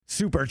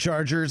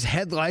superchargers,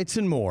 headlights,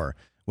 and more.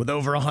 With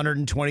over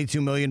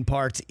 122 million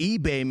parts,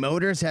 eBay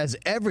Motors has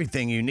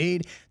everything you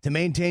need to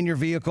maintain your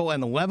vehicle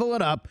and level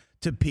it up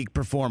to peak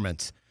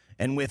performance.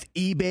 And with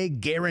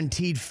eBay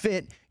Guaranteed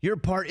Fit, your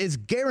part is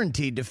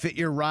guaranteed to fit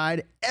your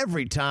ride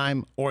every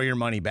time or your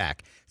money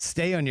back.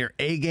 Stay on your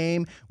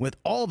A-game with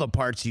all the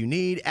parts you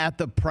need at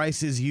the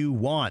prices you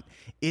want.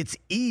 It's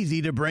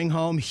easy to bring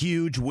home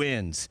huge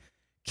wins.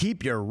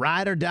 Keep your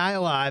ride or die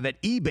alive at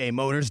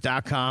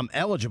ebaymotors.com.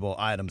 Eligible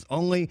items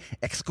only.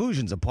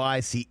 Exclusions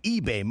apply. See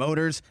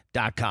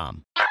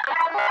ebaymotors.com.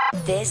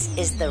 This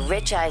is the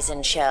Rich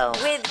Eisen Show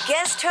with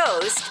guest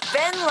host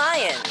Ben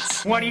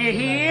Lyons. What do you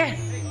hear?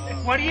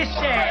 What do you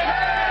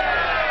say?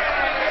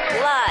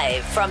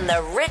 Live from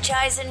the Rich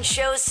Eisen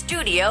Show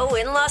studio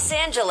in Los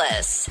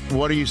Angeles.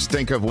 What do you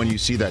think of when you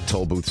see that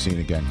toll booth scene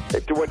again?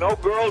 If there were no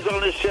girls on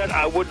this set,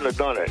 I wouldn't have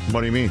done it. What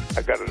do you mean?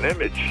 I got an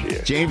image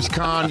here. James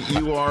Caan,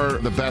 you are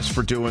the best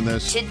for doing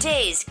this.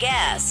 Today's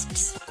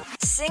guests,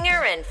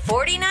 singer and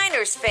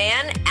 49ers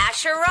fan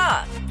Asher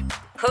Roth,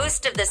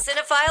 host of the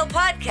Cinephile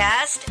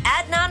podcast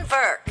Adnan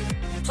Virk,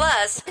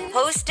 plus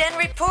host and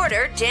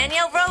reporter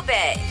Danielle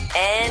Robay.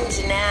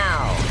 And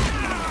now,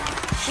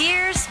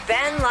 here's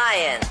Ben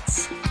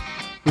Lyons.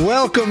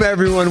 Welcome,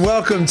 everyone.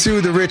 Welcome to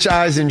the Rich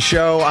Eisen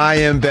Show. I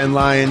am Ben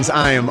Lyons.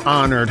 I am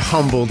honored,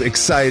 humbled,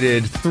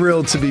 excited,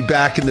 thrilled to be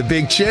back in the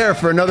big chair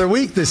for another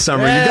week this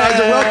summer. You guys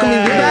are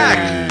welcoming me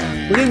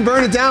back. We didn't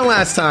burn it down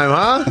last time,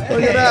 huh?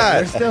 Look at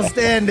that. We're still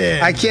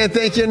standing. I can't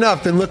thank you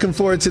enough. Been looking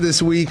forward to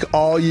this week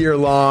all year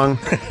long.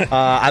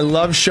 I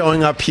love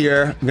showing up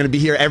here. I'm going to be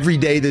here every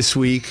day this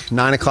week,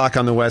 9 o'clock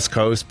on the West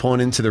Coast,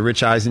 pulling into the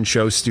Rich Eisen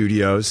Show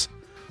studios.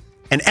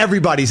 And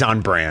everybody's on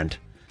brand.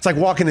 It's like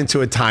walking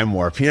into a time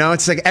warp, you know?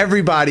 It's like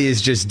everybody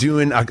is just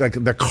doing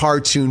like the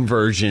cartoon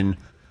version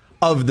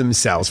of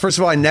themselves. First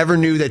of all, I never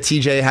knew that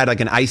TJ had like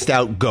an iced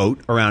out goat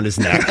around his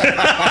neck.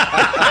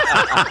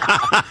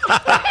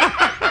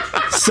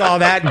 Saw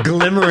that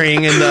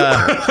glimmering in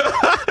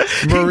the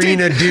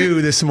Marina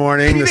Dew this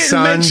morning. He the didn't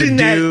sun, mention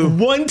the dew.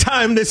 that one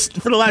time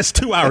for the last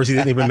 2 hours. He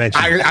didn't even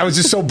mention it. I was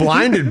just so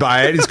blinded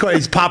by it. He's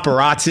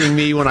paparazziing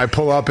me when I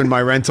pull up in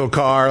my rental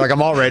car. Like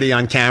I'm already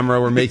on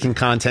camera. We're making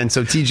content.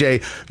 So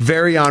TJ,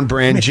 very on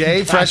brand.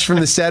 Jay, fresh from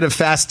the set of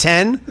Fast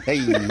 10. Hey.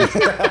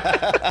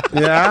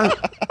 Yeah.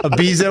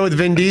 Ibiza with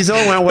Vin Diesel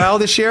went well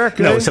this year.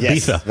 Good. No, it's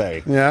Ibiza. Yes,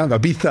 very. Yeah,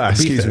 Ibiza.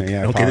 Excuse me.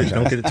 Yeah,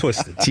 don't get it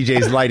twisted.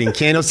 TJ's lighting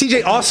candles.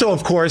 TJ also,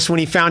 of course, when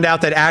he found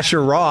out that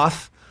Asher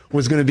Roth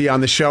was going to be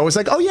on the show, was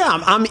like, oh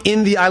yeah, I'm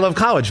in the I Love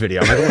College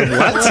video. I'm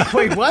like, what?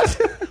 Wait, what?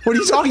 What are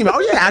you talking about? Oh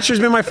yeah, Asher's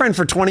been my friend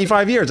for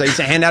 25 years. I used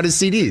to hand out his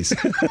CDs.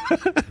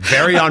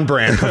 Very on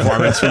brand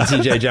performance from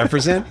TJ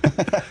Jefferson.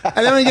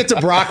 And then we get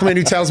to Brockman,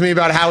 who tells me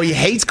about how he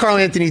hates Karl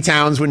Anthony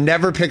Towns, would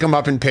never pick him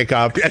up in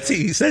pickup.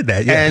 He said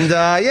that, yeah.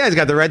 And he's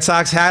got the Red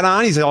Sox hat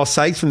on. He's all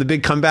psyched from the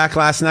big comeback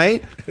last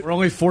night. We're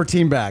only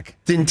 14 back.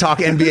 Didn't talk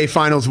NBA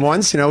Finals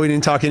once. You know, we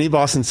didn't talk any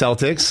Boston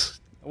Celtics.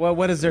 Well,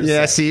 what is there to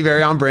Yeah, say? see,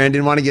 very on brand.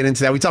 Didn't want to get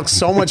into that. We talked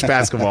so much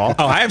basketball.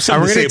 Oh, I have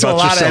something to We're say gonna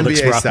about get to your a lot of Celtics,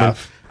 NBA Brockman.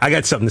 stuff. I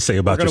got something to say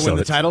about We're your going to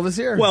win Celtics. the title this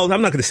year? Well,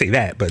 I'm not going to say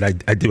that, but I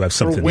do have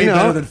something. Way You know.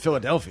 better than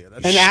Philadelphia.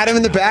 That's And Adam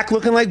in the back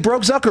looking like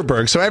Broke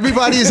Zuckerberg. So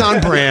everybody is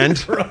on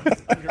brand.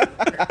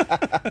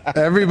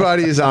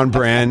 Everybody is on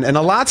brand. And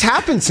a lot's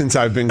happened since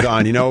I've been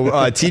gone. You know,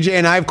 TJ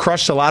and I have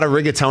crushed a lot of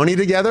rigatoni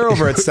together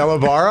over at Stella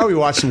Barra. We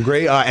watched some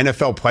great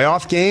NFL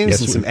playoff games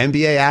and some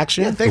NBA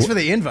action. Yeah, thanks for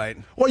the invite.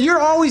 Well, you're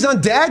always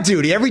on dad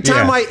duty. Every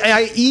time Yeah.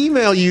 I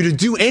email you to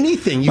do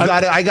anything,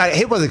 I got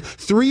hit with like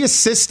 3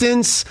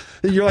 assistants.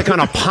 You're like on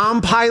a Palm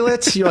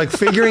Pilot. You're like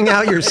figuring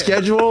out your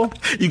schedule.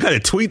 You got to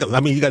tweet them. I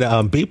mean, you got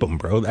to beep them,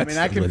 bro. I mean,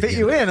 I can fit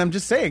you in. I'm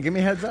just saying. Give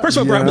me a heads up. First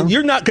of all, Brockman,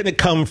 you're not going to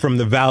come from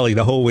the valley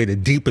the whole way to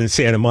deep in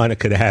Santa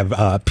Monica to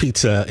have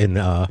pizza and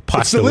pasta.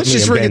 It's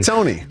delicious with me and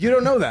rigatoni. You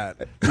don't know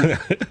that.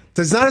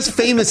 It's not as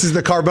famous as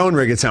the Carbone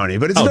rigatoni,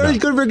 but it's very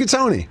good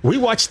rigatoni. We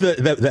watched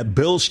that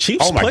Bills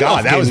Chiefs. Oh my playoff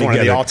God, that game was one of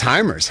the together,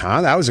 all-timers,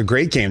 huh? That was a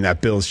great game, that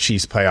Bills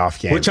Chiefs playoff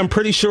game. Which I'm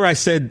pretty sure I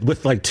said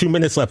with like 2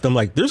 minutes left. I'm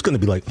like, there's going to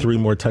be like 3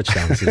 more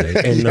touchdowns today,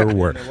 and there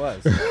were.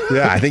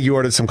 Yeah, I think you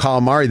ordered some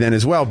calamari then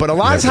as well. But a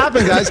lot has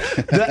happened, guys.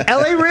 The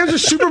LA Rams are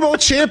Super Bowl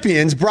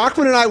champions.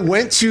 Brockman and I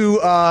went to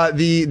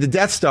the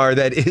Death Star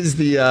that is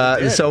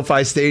the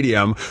SoFi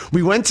Stadium.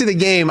 We went to the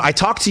game. I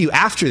talked to you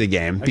after the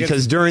game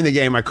because during the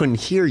game I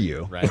couldn't hear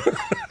you. Right.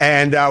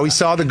 And we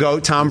saw the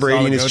GOAT, Tom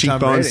Brady, and his GOAT, Tom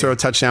cheekbones Brady. throw a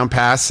touchdown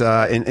pass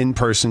in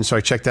person. So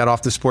I checked that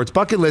off the sports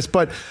bucket list.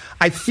 But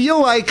I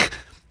feel like,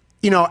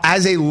 you know,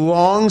 as a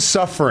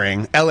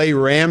long-suffering LA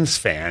Rams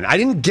fan, I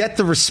didn't get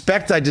the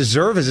respect I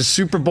deserve as a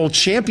Super Bowl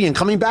champion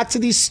coming back to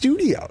these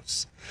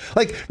studios.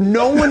 Like,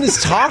 no one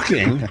is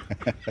talking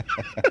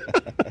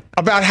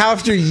about how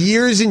after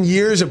years and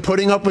years of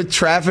putting up with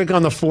traffic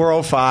on the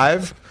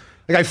 405,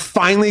 Like, I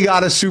finally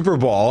got a Super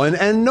Bowl,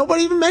 and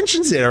nobody even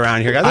mentions it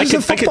around here, guys. This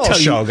is a football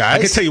show, guys.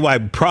 I can tell you why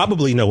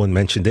probably no one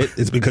mentioned it.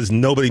 It's because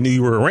nobody knew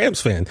you were a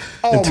Rams fan.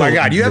 Oh, my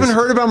God. You haven't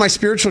heard about my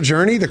spiritual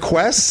journey, the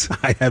quest?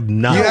 I have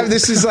not.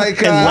 This is like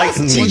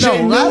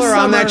TJ Miller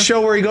on that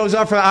show where he goes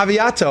off for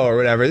Aviato or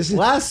whatever.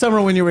 Last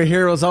summer when you were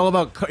here, it was all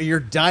about your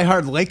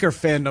diehard Laker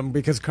fandom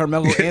because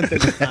Carmelo Anthony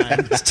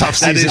signed. It's tough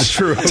season. That is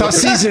true. Tough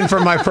season for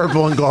my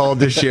purple and gold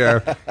this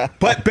year.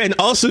 But Ben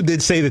also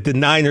did say that the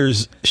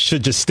Niners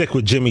should just stick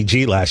with Jimmy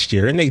G last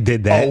year, and they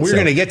did that. Oh, we're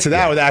going to get to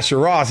that with Asher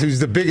Roth, who's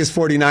the biggest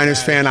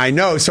 49ers fan I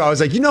know. So I was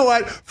like, you know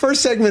what?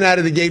 First segment out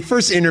of the gate,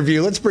 first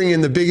interview, let's bring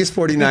in the biggest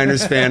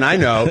 49ers fan I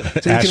know.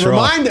 So we can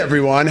remind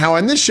everyone how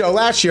on this show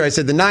last year I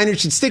said the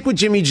Niners should stick with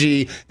Jimmy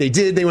G. They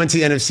did. They went to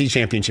the NFC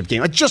Championship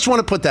game. I just want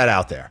to put that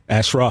out there.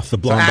 Ash Roth, the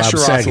blonde Asher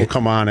Bob Roth Saget will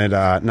come on at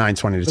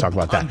 9:20 to talk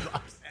about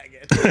that.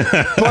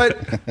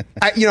 But,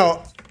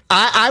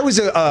 I was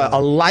a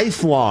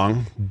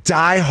lifelong,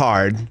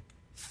 diehard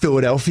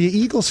Philadelphia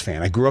Eagles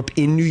fan. I grew up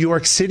in New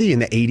York City in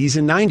the 80s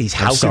and 90s.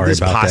 How could this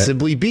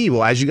possibly be?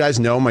 Well, as you guys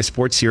know, my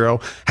sports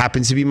hero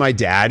happens to be my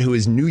dad, who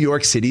is New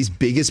York City's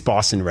biggest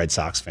Boston Red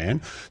Sox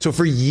fan. So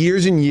for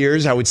years and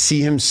years, I would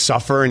see him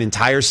suffer, and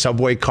entire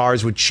subway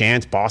cars would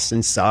chant,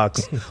 "Boston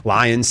sucks,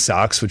 Lions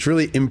sucks," which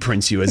really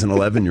imprints you as an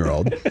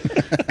 11-year-old.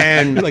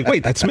 And you're like,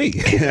 wait, that's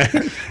me.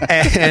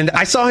 And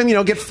I saw him,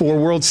 get 4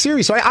 World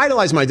Series. So I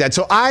idolized my dad.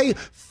 So I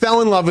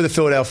fell in love with the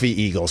Philadelphia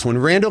Eagles. When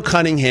Randall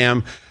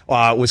Cunningham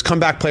was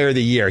comeback player of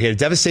the year. He had a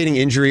devastating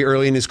injury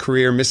early in his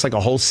career, missed like a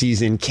whole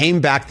season, came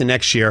back the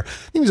next year.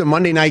 I think it was a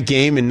Monday night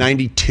game in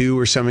 92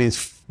 or something.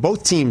 It's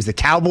both teams, the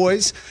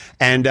Cowboys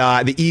and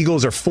the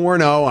Eagles, are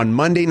 4-0 on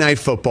Monday Night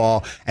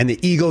Football, and the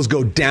Eagles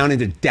go down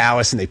into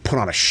Dallas and they put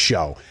on a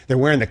show. They're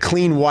wearing the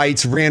clean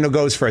whites. Randall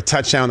goes for a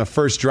touchdown the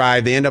first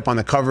drive. They end up on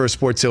the cover of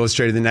Sports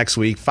Illustrated the next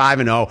week,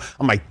 5-0.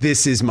 I'm like,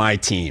 this is my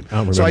team.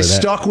 So I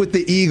stuck with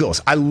the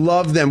Eagles. I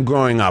loved them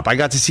growing up. I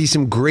got to see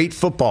some great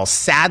football.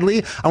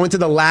 Sadly, I went to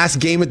the last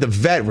game at the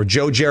Vet where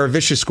Joe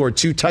Jaravicious scored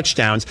 2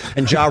 touchdowns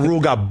and Ja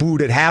Rule got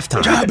booed at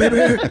halftime. Ja, baby.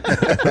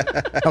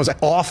 That was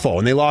awful,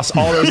 and they lost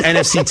all those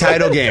NFC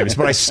title games,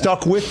 but I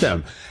stuck with them.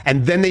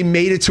 And then they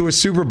made it to a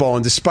Super Bowl,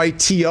 and despite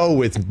T.O.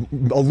 with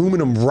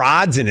aluminum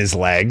rods in his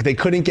leg, they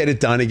couldn't get it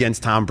done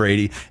against Tom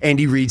Brady.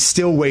 Andy Reid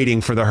still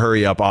waiting for the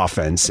hurry-up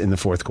offense in the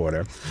fourth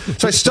quarter.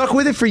 So I stuck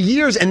with it for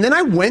years, and then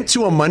I went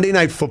to a Monday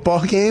Night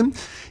Football game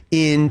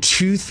in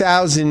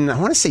 2000, I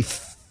want to say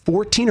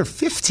 14 or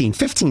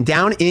 15,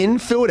 down in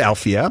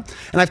Philadelphia.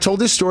 And I've told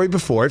this story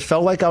before. It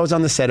felt like I was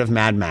on the set of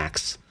Mad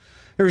Max.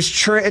 There was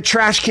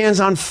trash cans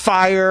on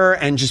fire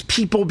and just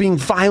people being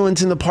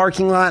violent in the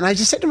parking lot. And I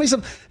just said to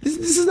myself, this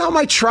is not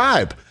my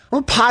tribe. I'm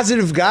a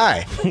positive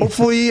guy.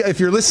 Hopefully, if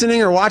you're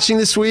listening or watching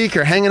this week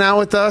or hanging out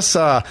with us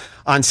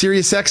on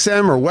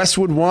SiriusXM or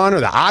Westwood One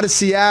or the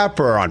Odyssey app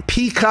or on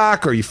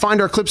Peacock, or you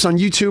find our clips on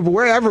YouTube or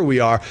wherever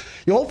we are,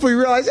 you'll hopefully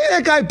realize, hey,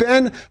 that guy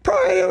Ben,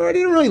 probably I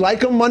didn't really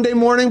like him Monday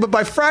morning, but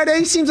by Friday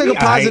he seems like a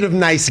positive,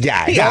 nice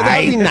guy.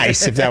 That'd be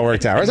nice if that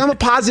worked out. Right? I'm a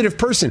positive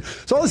person.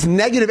 So all this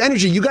negative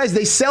energy, you guys,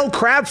 they sell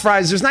crab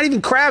fries. There's not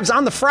even crabs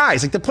on the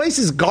fries. Like, the place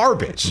is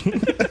garbage.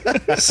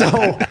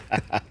 So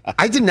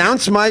I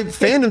denounced my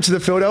fandom to the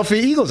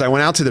Philadelphia Eagles. I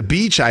went out to the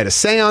beach. I had a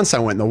seance. I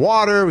went in the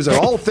water. It was a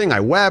whole thing. I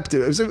wept.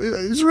 It was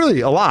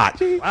really a lot.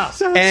 Wow.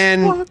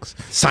 And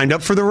signed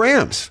up for the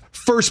Rams.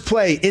 First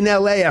play in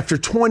L.A. after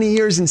 20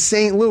 years in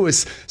St.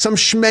 Louis, some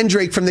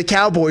schmendrake from the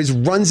Cowboys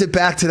runs it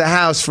back to the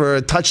house for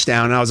a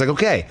touchdown. And I was like,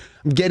 okay,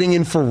 I'm getting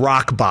in for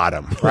rock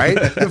bottom, right?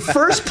 The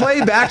first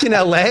play back in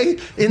L.A.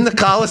 in the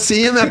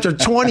Coliseum after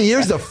 20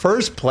 years, the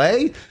first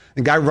play,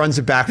 the guy runs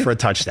it back for a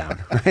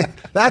touchdown, right?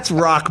 That's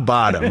rock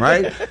bottom,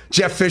 right?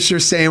 Jeff Fisher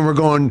saying we're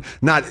going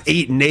not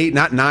 8-8,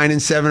 not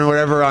 9-7 or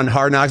whatever on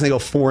Hard Knocks. And they go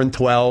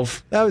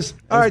 4-12. That was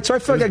all right. So I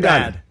feel like I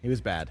got it. He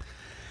was bad.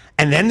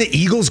 And then the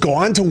Eagles go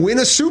on to win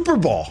a Super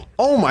Bowl.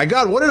 Oh, my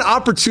God. What an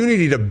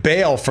opportunity to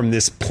bail from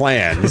this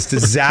plan, this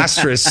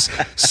disastrous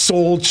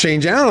soul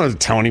change. I don't know to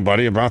tell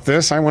anybody about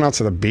this. I went out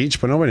to the beach,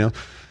 but nobody else.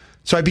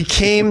 So I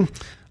became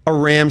a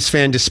Rams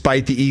fan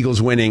despite the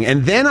Eagles winning.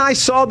 And then I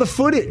saw the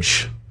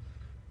footage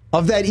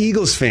of that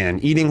Eagles fan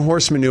eating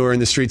horse manure in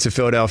the streets of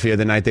Philadelphia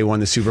the night they won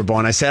the Super Bowl.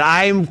 And I said,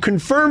 I'm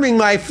confirming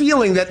my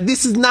feeling that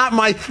this is not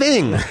my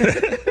thing.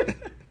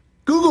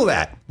 Google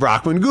that,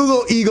 Brockman.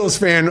 Google Eagles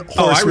fan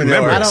horse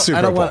manure. I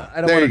don't want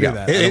to do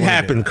that. It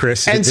happened,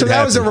 Chris. And so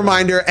that was a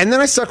reminder. And then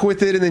I stuck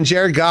with it. And then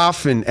Jared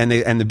Goff and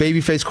the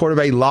babyface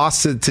quarterback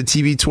lost to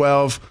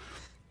TB12.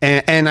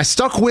 And I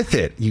stuck with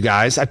it, you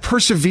guys. I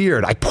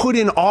persevered. I put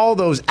in all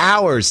those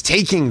hours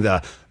taking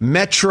the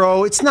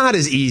Metro. It's not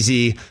as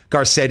easy,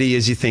 Garcetti,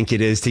 as you think it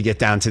is to get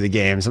down to the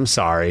games. I'm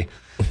sorry.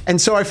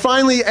 And so I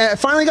finally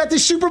got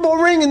this Super Bowl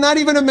ring and not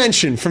even a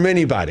mention from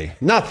anybody.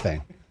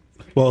 Nothing.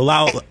 Well,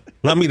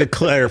 Allow me to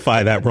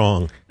clarify that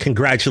wrong.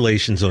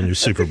 Congratulations on your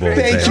Super Bowl.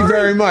 Thank you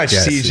very much,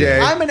 Yes, CJ.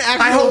 yeah.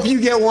 I hope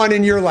you get one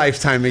in your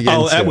lifetime again.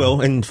 Oh, I too.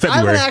 will in I'm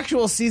February. an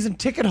actual season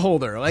ticket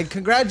holder. Like,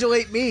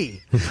 congratulate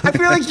me. I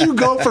feel like you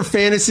go for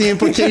fantasy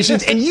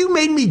implications, and you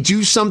made me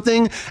do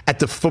something at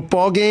the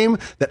football game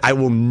that I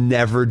will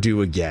never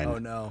do again. Oh,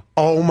 no.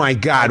 Oh, my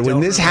God. When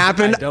this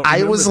happened,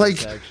 I was like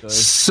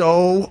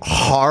so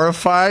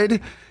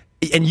horrified.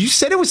 And you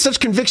said it with such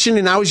conviction,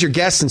 and I was your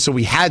guest, and so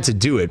we had to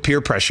do it.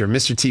 Peer pressure.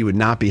 Mr. T would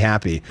not be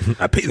happy.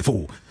 I pay the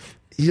fool.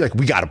 You're like,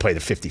 we got to play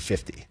the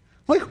 50-50.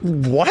 Like,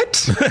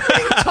 what? What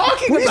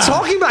are you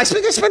talking about? I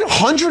spent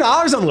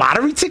 $100 on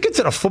lottery tickets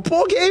at a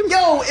football game?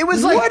 Yo, it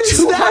was like What is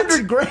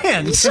 200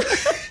 grand.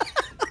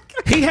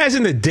 He has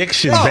an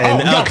addiction, Oh, Ben.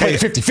 you gotta play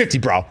the 50-50,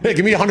 bro. Hey,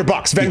 give me $100.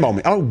 Venmo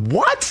me. Oh,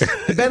 what?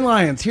 Ben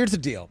Lyons, here's the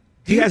deal.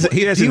 He has Do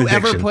an you ever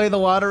addiction. play the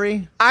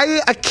lottery? I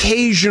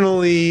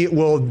occasionally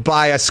will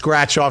buy a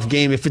scratch-off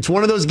game if it's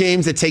one of those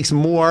games that takes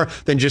more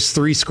than just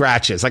 3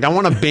 scratches. Like, I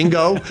want a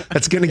bingo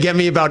that's going to get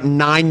me about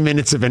 9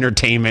 minutes of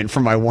entertainment for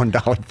my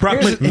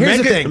 $1. Here's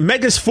the thing.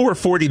 Mega's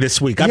 $4.40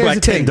 this week. I Here's bought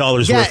the thing.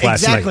 $10 Yeah, worth last night.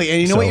 exactly.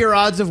 And you know what your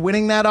odds of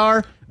winning that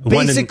are?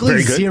 One in- Basically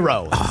very good?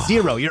 zero.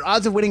 Zero. Your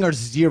odds of winning are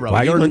zero. Why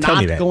are you You're gonna tell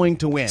me not that? going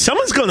to win.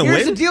 Someone's gonna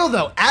Here's win. the deal,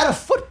 though. At a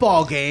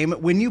football game,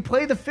 when you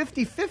play the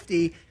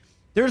 50-50,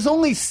 there's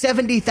only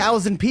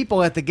 70,000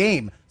 people at the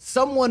game.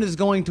 Someone is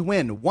going to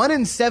win. 1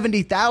 in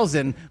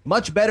 70,000,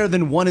 much better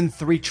than 1 in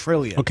 3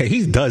 trillion. Okay,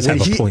 he does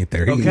have a point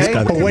there. He's Okay.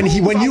 got a But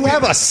point. when you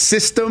have a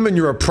system and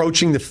you're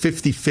approaching the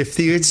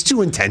 50-50, it's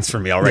too intense for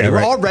me already. Yeah,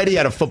 right. We're already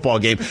at a football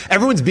game.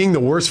 Everyone's being the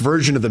worst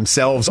version of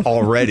themselves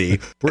already.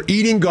 We're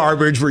eating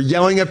garbage. We're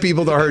yelling at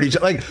people to hurt each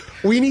other. Like,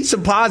 we need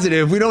some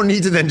positive. We don't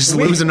need to then just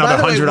lose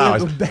another By the way,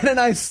 $100. when Ben and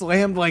I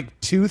slammed like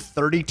 2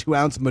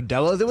 32-ounce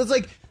Modelo's. It was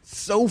like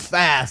so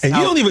fast. And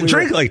you don't even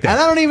drink like that. And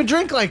I don't even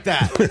drink like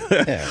that.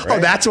 Oh,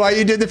 that's why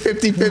you did the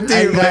 50-50?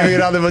 You're blaming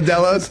it on the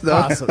Modelo's?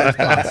 No. That's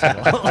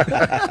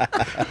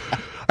possible.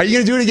 Are you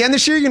going to do it again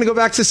this year? You're going to go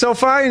back to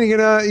SoFi and you're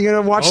going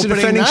to watch the Opening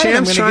defending night, I'm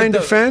champs gonna try get and the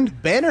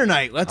defend? Banner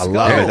night. Let's go.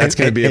 love it. That's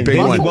going to be a And big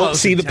then one. he won't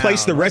see the Town.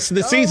 place the rest of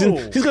the season.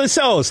 He's going to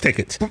sell his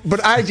tickets.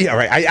 But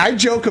I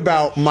joke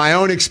about my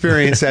own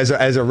experience as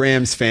a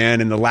Rams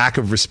fan and the lack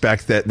of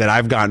respect that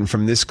I've gotten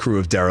from this crew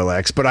of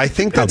derelicts. But I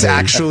think that's dare you.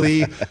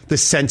 actually the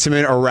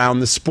sentiment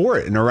around the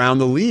sport and around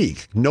the league.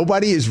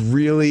 Nobody is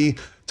really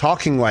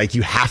talking like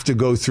you have to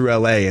go through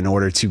LA in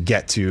order to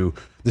get to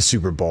the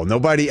Super Bowl.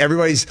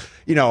 Everybody's,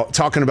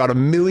 talking about a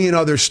million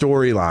other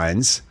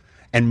storylines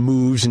and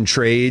moves and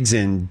trades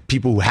and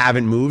people who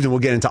haven't moved. And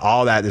we'll get into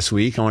all that this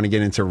week. I want to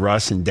get into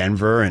Russ and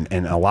Denver and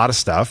a lot of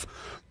stuff.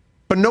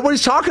 But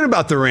nobody's talking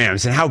about the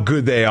Rams and how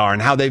good they are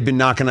and how they've been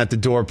knocking at the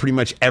door pretty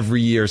much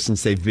every year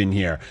since they've been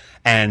here.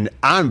 And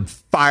I'm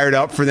fired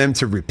up for them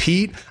to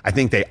repeat. I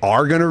think they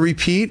are going to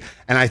repeat.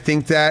 And I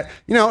think that,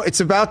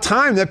 it's about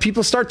time that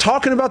people start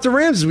talking about the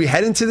Rams as we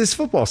head into this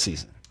football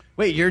season.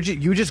 Wait,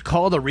 you just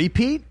called a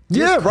repeat?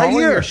 Yeah, You're right calling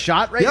here. Your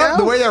shot right Yep, now?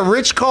 the way that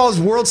Rich calls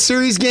World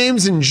Series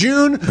games in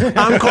June,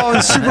 I'm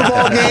calling Super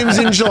Bowl games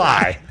in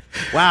July.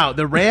 Wow,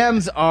 the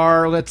Rams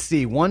are, let's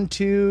see, 1,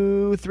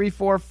 2, 3,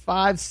 4,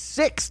 5,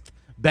 6th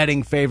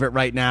betting favorite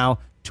right now,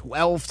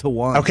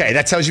 12-1. Okay,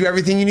 that tells you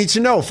everything you need to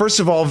know. First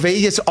of all,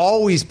 Vegas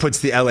always puts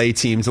the LA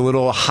teams a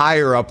little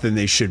higher up than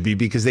they should be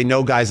because they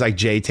know guys like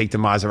Jay take the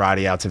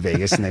Maserati out to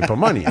Vegas and they put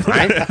money in,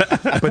 right?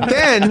 But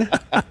then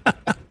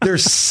they're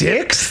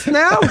 6th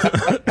now?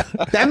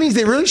 That means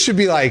they really should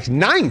be like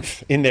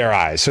 9th in their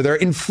eyes. So they're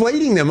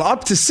inflating them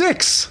up to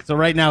 6. So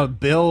right now,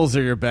 Bills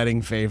are your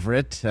betting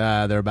favorite.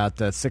 They're about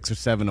 6 or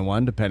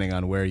 7-1, depending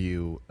on where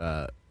you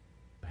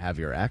have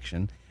your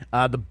action.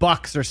 The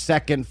Bucks are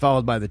second,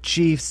 followed by the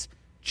Chiefs.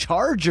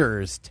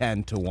 Chargers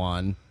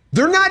 10-1.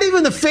 They're not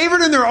even the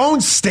favorite in their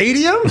own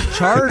stadium?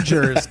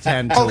 Chargers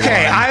 10-1.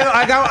 Okay,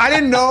 I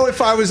didn't know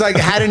if I was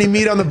had any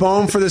meat on the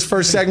bone for this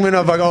first segment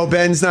of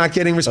Ben's not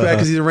getting respect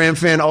because he's a Ram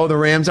fan. Oh, the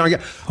Rams aren't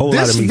getting. Whole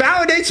lot This of meat.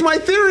 validates my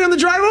theory on the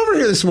drive over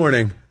here this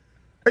morning.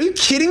 Are you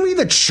kidding me?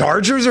 The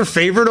Chargers are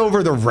favored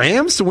over the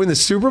Rams to win the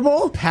Super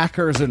Bowl?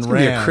 Packers and It's gonna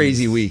be Rams. a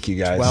crazy week, you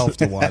guys.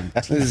 12-1.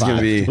 This is gonna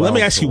be. Let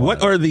me ask you, 12-1.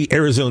 what are the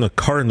Arizona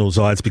Cardinals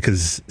odds?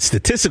 Because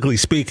statistically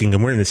speaking,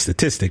 and we're in the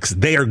statistics,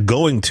 they are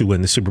going to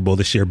win the Super Bowl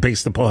this year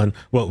based upon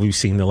what we've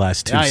seen the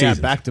last 2 seasons.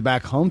 Yeah,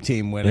 back-to-back home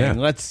team winning. Yeah.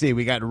 Let's see.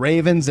 We got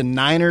Ravens and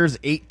Niners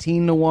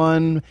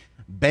 18-1.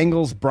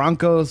 Bengals,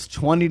 Broncos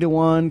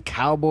 20-1.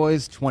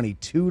 Cowboys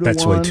 22-1.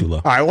 That's way too low.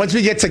 All right, once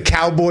we get to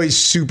Cowboys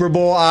Super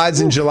Bowl odds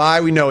in July,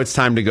 we know it's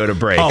time to go to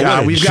break. Oh,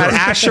 what a We've got jerk.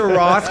 Asher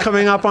Roth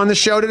coming up on the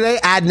show today.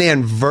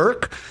 Adnan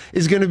Verk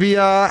is going to be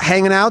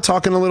hanging out,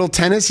 talking a little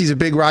tennis. He's a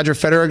big Roger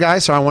Federer guy,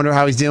 so I wonder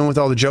how he's dealing with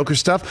all the Joker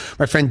stuff.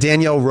 My friend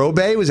Danielle Robe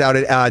was out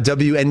at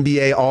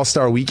WNBA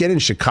All-Star Weekend in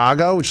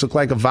Chicago, which looked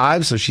like a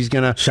vibe, so she's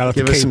going Shout out to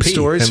give to us some KP,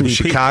 stories from MVP.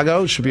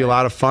 Chicago. Should be a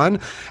lot of fun.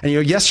 And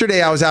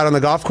yesterday I was out on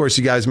the golf course,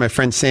 you guys, my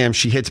friend Sam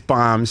She hits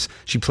bombs.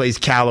 She plays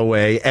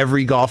Callaway.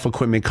 Every golf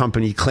equipment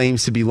company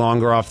claims to be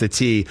longer off the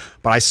tee,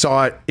 but I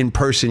saw it in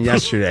person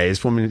yesterday.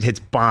 This woman hits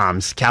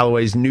bombs.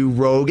 Callaway's new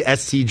Rogue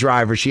ST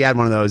driver, she had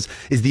one of those,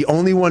 is the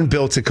only one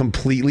built to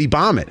completely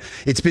bomb it.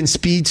 It's been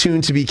speed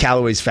tuned to be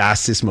Callaway's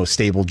fastest, most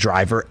stable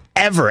driver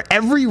ever.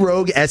 Every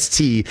Rogue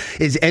ST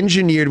is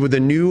engineered with a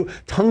new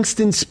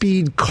tungsten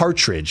speed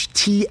cartridge,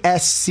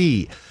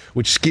 TSC,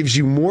 which gives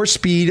you more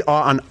speed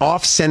on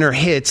off-center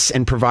hits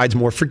and provides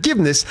more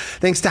forgiveness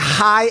thanks to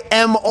high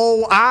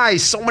MOI.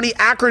 So many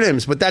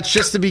acronyms, but that's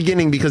just the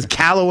beginning because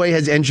Callaway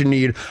has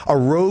engineered a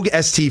Rogue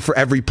ST for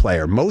every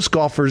player. Most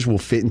golfers will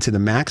fit into the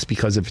Max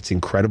because of its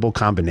incredible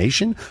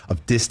combination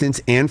of distance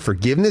and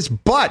forgiveness,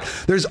 but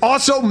there's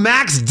also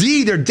Max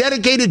D, their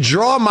dedicated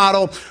draw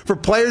model for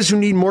players who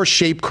need more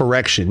shape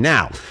correction.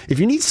 Now, if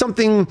you need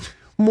something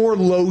more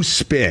low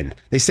spin.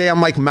 They say I'm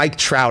like Mike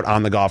Trout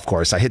on the golf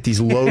course. I hit these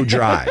low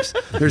drives.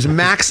 There's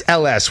Max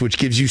LS, which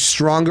gives you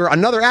stronger,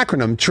 another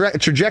acronym,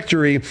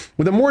 trajectory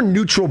with a more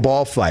neutral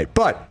ball flight.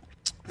 But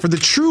for the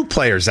true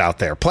players out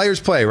there, players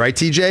play, right,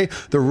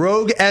 TJ? The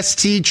Rogue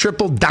ST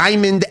Triple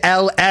Diamond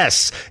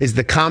LS is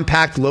the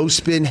compact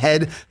low-spin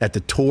head that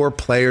the tour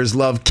players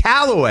love.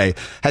 Callaway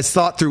has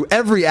thought through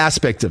every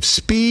aspect of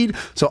speed,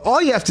 so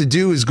all you have to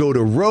do is go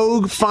to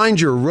Rogue,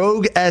 find your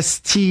Rogue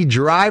ST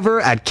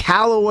driver at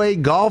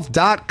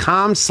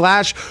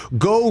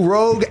CallawayGolf.com/Go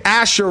Rogue.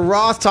 Asher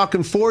Roth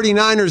talking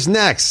 49ers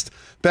next.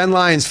 Ben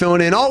Lyons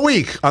filling in all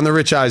week on The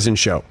Rich Eisen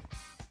Show.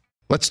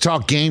 Let's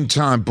talk Game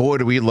Time. Boy,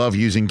 do we love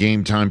using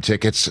Game Time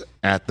tickets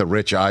at the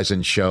Rich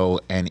Eisen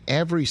Show. And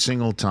every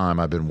single time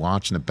I've been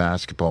watching the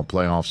basketball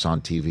playoffs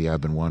on TV,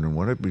 I've been wondering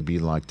what it would be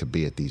like to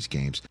be at these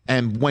games.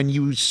 And when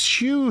you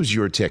choose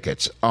your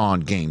tickets on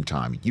Game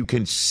Time, you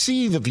can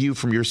see the view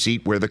from your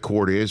seat where the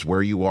court is,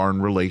 where you are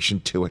in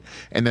relation to it.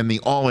 And then the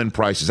all-in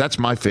prices. That's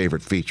my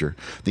favorite feature.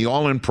 The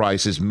all-in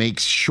prices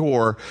makes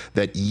sure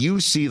that you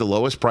see the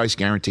lowest price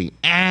guarantee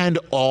and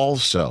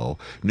also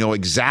know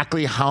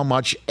exactly how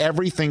much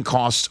everything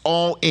costs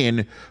all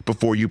in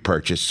before you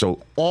purchase.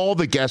 So all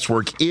the guesswork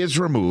is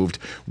removed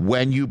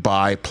when you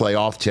buy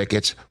playoff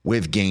tickets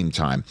with Game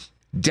Time.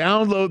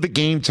 Download the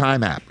Game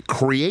Time app,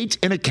 create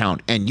an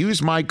account, and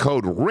use my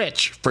code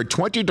RICH for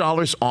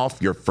 $20 off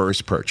your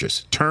first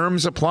purchase.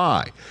 Terms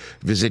apply.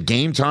 Visit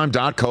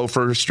GameTime.co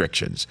for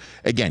restrictions.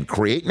 Again,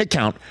 create an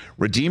account,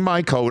 redeem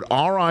my code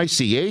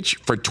RICH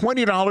for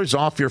 $20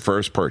 off your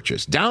first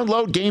purchase.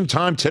 Download Game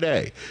Time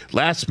today.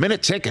 Last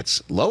minute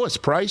tickets,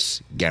 lowest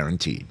price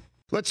guaranteed.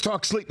 Let's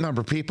talk Sleep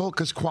Number, people,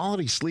 because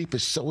quality sleep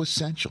is so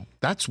essential.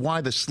 That's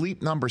why the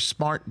Sleep Number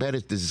smart bed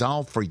is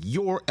designed for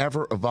your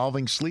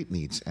ever-evolving sleep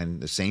needs,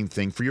 and the same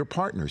thing for your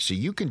partner, so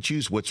you can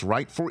choose what's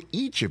right for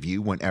each of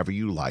you whenever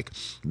you like.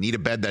 Need a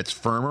bed that's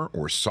firmer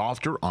or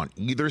softer on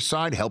either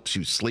side, helps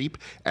you sleep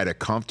at a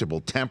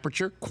comfortable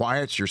temperature,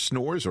 quiets your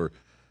snores or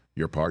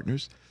your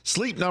partner's?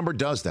 Sleep Number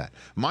does that.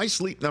 My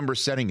Sleep Number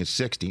setting is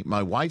 60.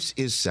 My wife's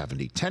is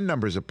 70. 10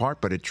 numbers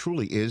apart, but it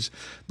truly is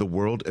the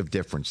world of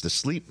difference. The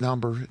Sleep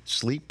Number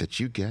sleep that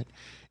you get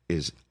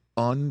is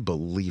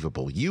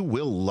unbelievable. You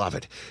will love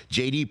it.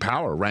 J.D.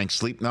 Power ranks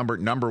Sleep Number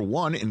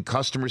 #1 in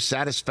customer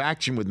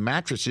satisfaction with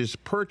mattresses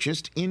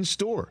purchased in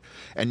store.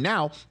 And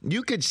now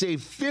you could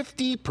save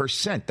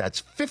 50%.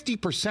 That's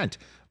 50%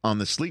 on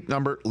the Sleep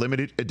Number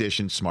limited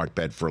edition smart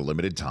bed for a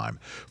limited time.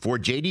 For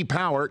J.D.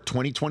 Power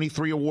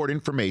 2023 award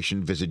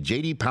information, visit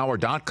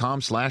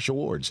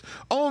jdpower.com/awards.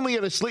 Only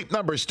at a Sleep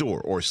Number store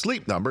or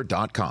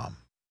sleepnumber.com.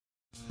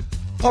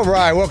 All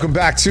right, welcome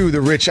back to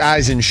the Rich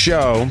Eisen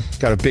Show.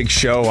 Got a big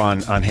show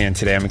on hand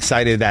today. I'm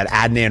excited that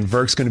Adnan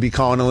Virk's going to be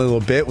calling a little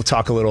bit. We'll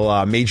talk a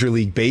little Major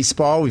League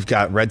Baseball. We've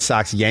got Red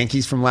Sox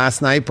Yankees from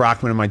last night.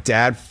 Brockman and my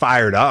dad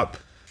fired up.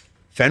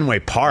 Fenway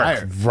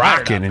Park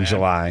rocking in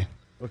July.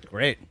 Looked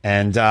great.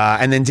 And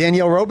then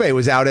Danielle Robe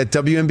was out at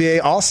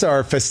WNBA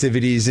All-Star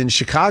festivities in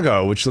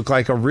Chicago, which looked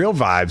like a real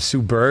vibe.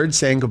 Sue Bird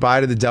saying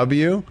goodbye to the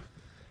W.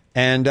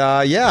 And,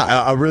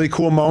 a really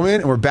cool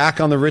moment. We're back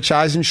on the Rich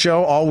Eisen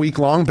Show all week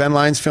long. Ben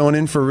Lyons filling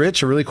in for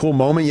Rich. A really cool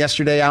moment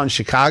yesterday out in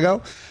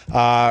Chicago.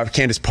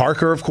 Candace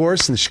Parker, of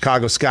course, in the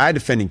Chicago Sky,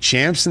 defending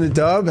champs in the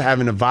dub,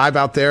 having a vibe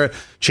out there.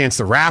 Chance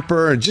the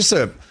Rapper. Just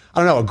a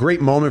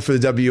great moment for the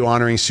W,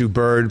 honoring Sue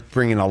Bird,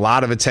 bringing a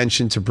lot of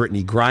attention to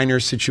Brittany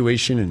Griner's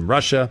situation in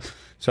Russia.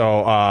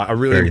 So a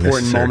really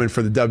important moment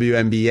for the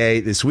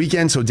WNBA this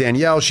weekend. So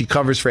Danielle, she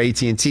covers for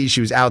AT&T.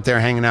 She was out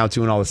there hanging out,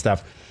 doing all this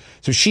stuff.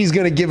 So she's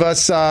going to give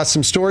us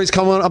some stories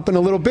coming up in a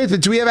little bit.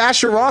 But do we have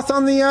Asher Roth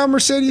on the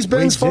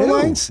Mercedes-Benz phone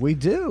lines? We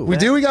do. We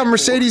got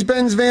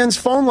Mercedes-Benz Van's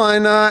phone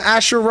line.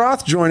 Asher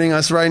Roth joining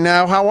us right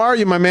now. How are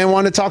you, my man?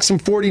 Want to talk some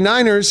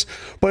 49ers.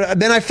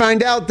 But then I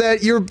find out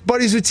that you're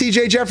buddies with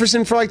TJ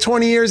Jefferson for like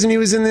 20 years, and he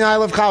was in the I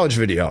Love College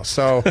video.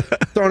 So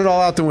throwing it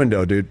all out the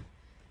window, dude.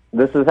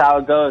 This is how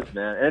it goes,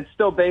 man. And it's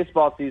still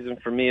baseball season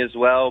for me as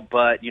well,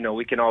 but,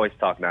 we can always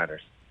talk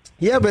Niners.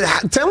 Yeah, but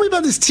tell me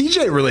about this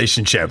TJ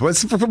relationship.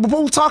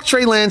 We'll talk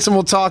Trey Lance and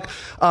we'll talk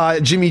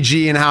Jimmy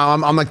G and how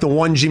I'm like the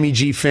one Jimmy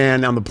G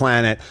fan on the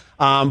planet.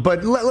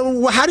 But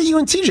how do you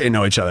and TJ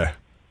know each other?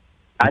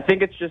 I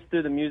think it's just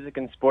through the music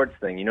and sports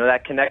thing. You know,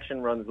 that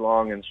connection runs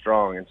long and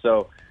strong. And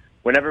so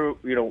whenever,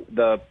 you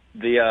know,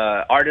 the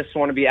artists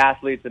want to be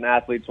athletes and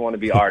athletes want to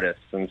be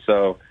artists. And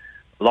so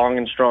long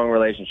and strong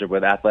relationship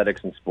with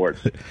athletics and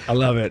sports. I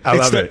love it. I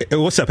love it.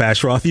 What's up,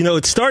 Ash Roth? You know,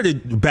 it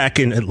started back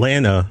in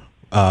Atlanta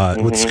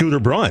with Scooter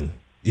Braun,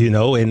 you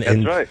know,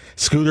 and right.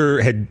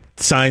 Scooter had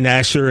signed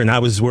Asher, and I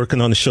was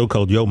working on a show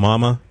called Yo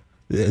Mama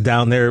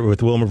down there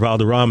with Wilmer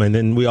Valderrama, and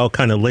then we all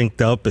kind of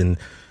linked up and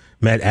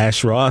met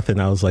Ash Roth, and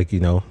I was like,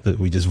 you know,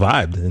 we just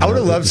vibed. And I would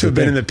have loved to have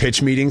been in the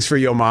pitch meetings for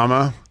Yo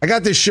Mama. I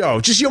got this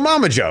show, just Yo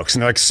Mama jokes,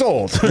 and they're like,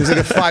 sold. It was like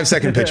a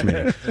 5-second pitch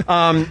meeting.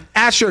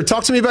 Asher,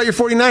 talk to me about your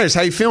 49ers.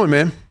 How you feeling,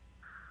 man?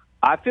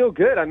 I feel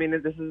good. I mean,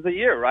 this is the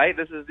year, right?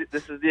 This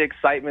is the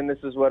excitement.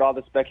 This is what all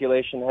the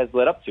speculation has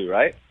led up to,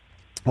 right?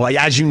 Well,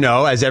 as you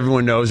know, as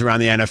everyone knows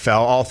around the NFL,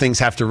 all things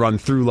have to run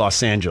through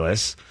Los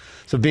Angeles.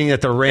 So being that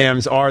the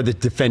Rams are the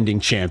defending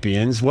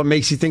champions, what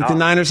makes you think the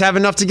Niners have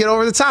enough to get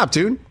over the top,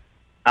 dude?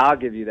 I'll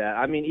give you that.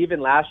 I mean, even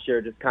last year,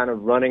 just kind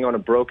of running on a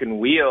broken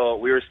wheel,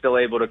 we were still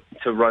able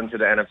to run to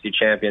the NFC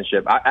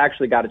Championship. I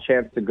actually got a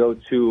chance to go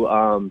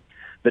to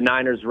the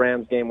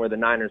Niners-Rams game where the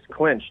Niners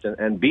clinched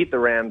and beat the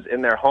Rams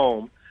in their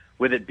home,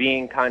 with it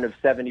being kind of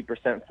 70%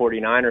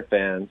 49er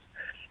fans.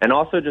 And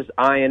also just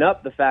eyeing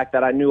up the fact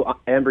that I knew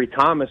Ambry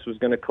Thomas was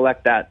going to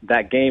collect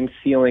that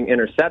game-sealing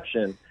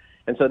interception.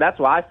 And so that's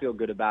why I feel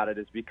good about it,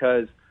 is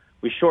because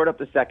we shored up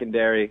the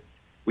secondary.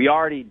 We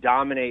already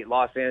dominate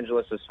Los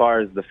Angeles as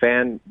far as the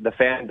fan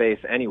base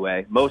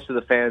anyway. Most of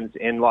the fans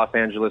in Los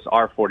Angeles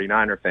are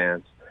 49er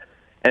fans.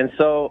 And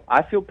so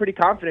I feel pretty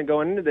confident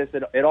going into this.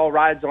 It all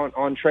rides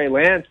on Trey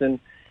Lance,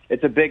 and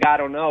it's a big I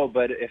don't know,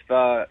 but if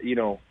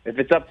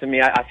it's up to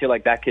me, I feel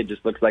like that kid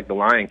just looks like the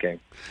Lion King.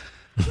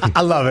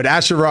 I love it.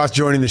 Asher Roth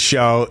joining the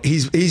show.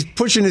 He's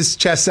pushing his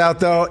chest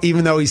out, though,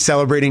 even though he's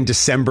celebrating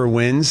December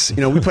wins. You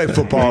know, we play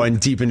football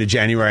deep into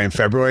January and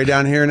February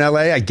down here in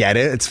LA. I get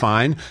it. It's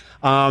fine.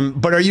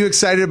 But are you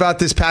excited about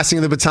this passing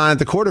of the baton at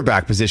the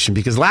quarterback position?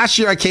 Because last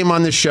year I came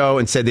on this show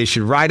and said they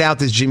should ride out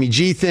this Jimmy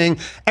G thing.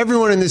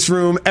 Everyone in this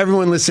room,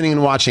 everyone listening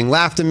and watching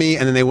laughed at me,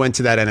 and then they went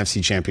to that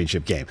NFC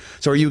Championship game.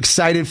 So are you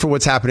excited for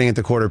what's happening at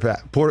the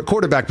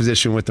quarterback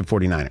position with the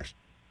 49ers?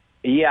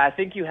 Yeah, I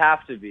think you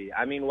have to be.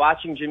 I mean,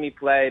 watching Jimmy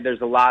play,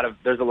 there's a lot of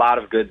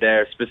good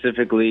there,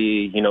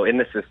 specifically, you know, in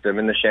the system,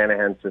 in the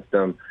Shanahan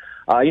system.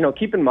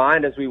 Keep in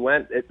mind as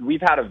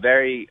we've had a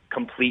very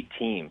complete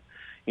team.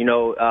 You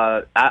know,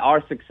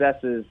 our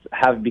successes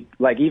have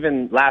like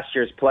even last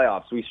year's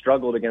playoffs, we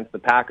struggled against the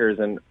Packers,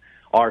 and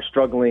our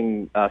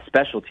struggling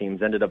special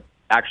teams ended up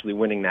actually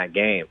winning that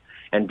game,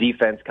 and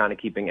defense kind of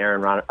keeping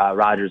Aaron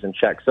Rodgers in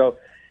check. So,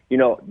 you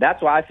know,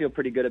 that's why I feel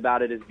pretty good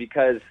about it, is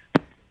because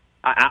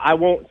I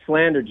won't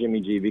slander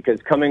Jimmy G,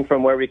 because coming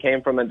from where we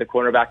came from at the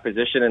cornerback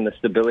position and the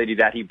stability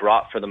that he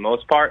brought for the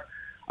most part,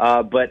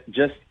 but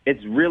just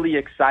it's really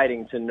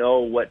exciting to know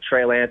what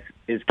Trey Lance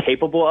is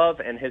capable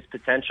of and his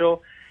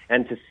potential,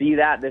 and to see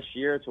that this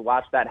year, to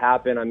watch that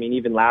happen. I mean,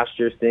 even last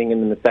year, seeing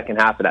him in the second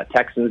half of that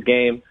Texans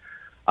game,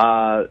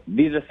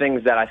 these are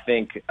things that I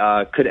think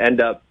could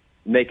end up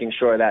making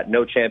sure that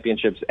no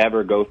championships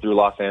ever go through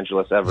Los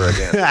Angeles ever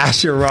again.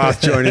 Asher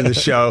Roth joining the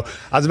show.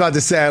 I was about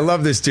to say I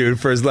love this dude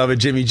for his love of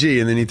Jimmy G,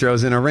 and then he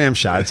throws in a ram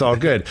shot. It's all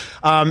good.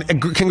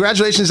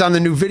 Congratulations on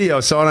the new video.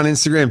 Saw it on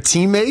Instagram.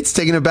 Teammates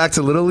taking it back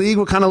to Little League.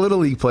 What kind of Little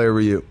League player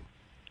were you?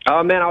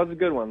 Oh, man, I was a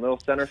good one. Little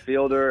center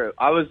fielder.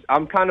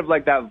 I'm kind of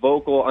like that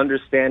vocal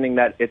understanding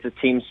that it's a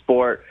team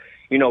sport.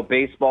 You know,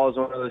 baseball is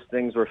one of those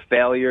things where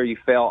you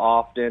fail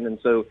often, and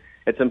so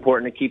it's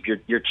important to keep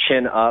your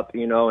chin up,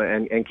 you know,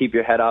 and keep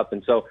your head up.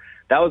 And so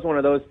that was one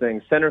of those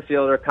things. Center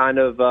fielder, kind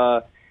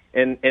of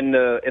in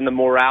the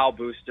morale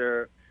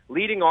booster,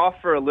 leading off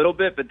for a little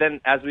bit. But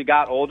then as we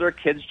got older,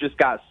 kids just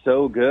got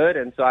so good,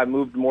 and so I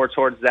moved more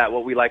towards that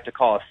what we like to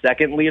call a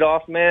second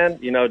leadoff man.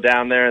 You know,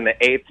 down there in the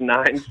 8th,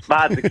 9th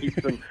spot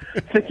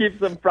to keep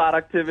some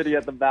productivity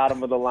at the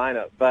bottom of the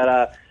lineup.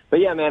 But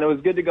yeah, man, it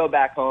was good to go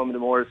back home to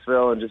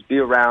Morrisville and just be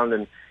around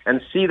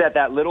and see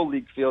that Little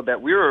League field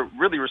that we were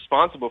really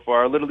responsible for.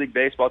 Our Little League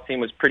baseball team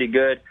was pretty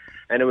good,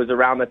 and it was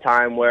around the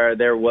time where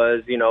there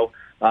was, you know,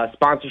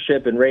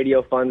 sponsorship and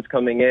radio funds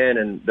coming in,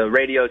 and the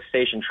radio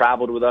station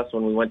traveled with us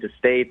when we went to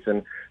states,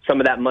 and some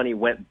of that money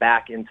went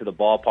back into the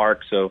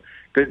ballpark. So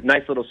good,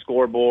 nice little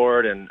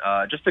scoreboard, and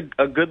just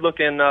a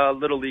good-looking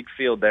Little League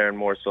field there in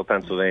Morrisville,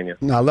 Pennsylvania.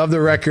 I love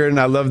the record, and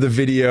I love the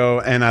video,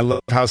 and I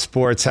love how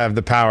sports have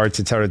the power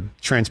to try to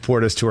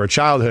transport us to our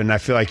childhood. And I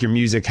feel like your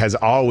music has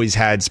always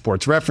had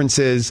sports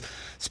references,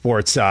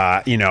 sports,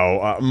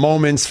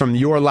 moments from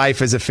your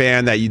life as a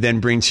fan that you then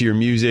bring to your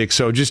music.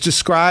 So just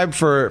describe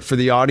for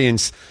the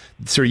audience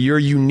sort of your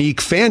unique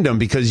fandom,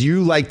 because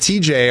you, like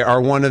TJ, are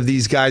one of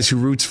these guys who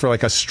roots for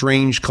like a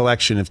strange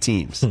collection of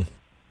teams.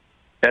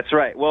 That's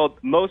right. Well,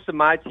 most of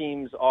my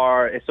teams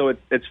are, so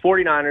it's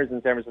 49ers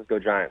and San Francisco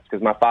Giants,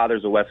 because my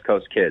father's a West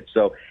Coast kid.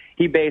 So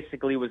he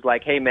basically was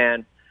like, hey,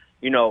 man,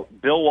 you know,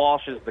 Bill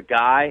Walsh is the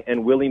guy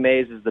and Willie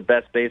Mays is the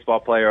best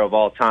baseball player of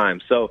all time.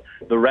 So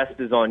the rest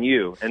is on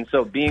you. And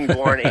so being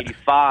born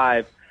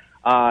 85,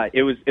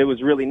 it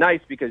was really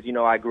nice because,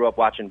 I grew up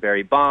watching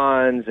Barry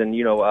Bonds and,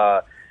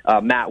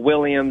 Matt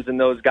Williams and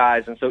those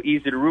guys, and so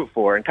easy to root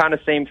for. And kind of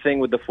same thing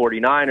with the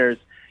 49ers.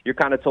 You're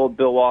kind of told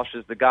Bill Walsh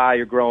is the guy,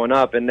 you're growing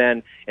up, and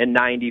then in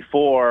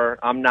 94,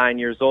 I'm 9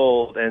 years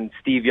old, and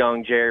Steve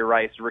Young, Jerry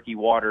Rice, Ricky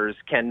Waters,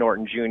 Ken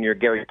Norton Jr.,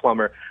 Gary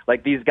Plummer,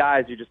 like these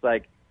guys, you're just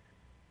like,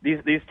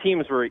 these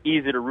teams were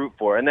easy to root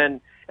for. And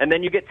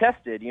then you get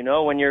tested,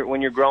 when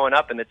you're growing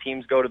up and the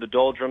teams go to the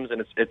doldrums,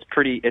 and it's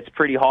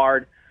pretty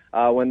hard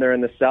when they're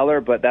in the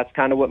cellar, but that's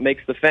kind of what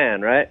makes the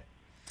fan, right?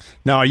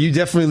 No, you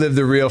definitely live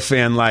the real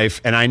fan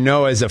life. And I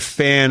know as a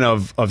fan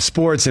of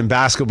sports and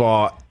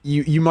basketball,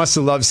 you must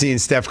have loved seeing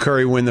Steph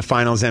Curry win the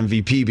finals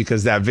MVP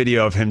because that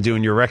video of him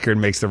doing your record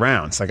makes the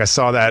rounds. Like I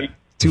saw that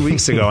 2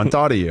 weeks ago and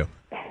thought of you.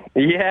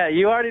 Yeah,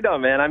 you already know,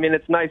 man. I mean,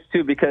 it's nice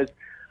too because,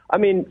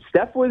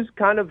 Steph was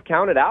kind of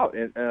counted out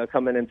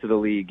coming into the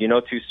league,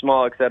 too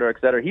small, et cetera, et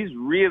cetera. He's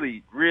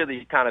really,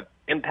 really kind of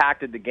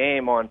impacted the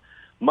game on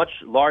much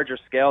larger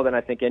scale than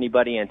I think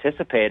anybody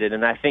anticipated.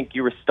 And I think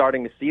you were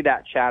starting to see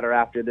that chatter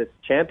after this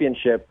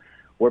championship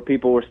where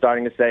people were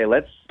starting to say,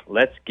 let's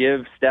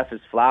give Steph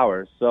his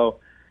flowers. So,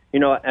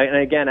 and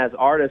again, as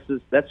artists,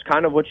 that's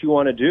kind of what you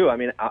want to do. I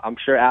mean, I'm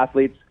sure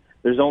athletes,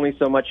 there's only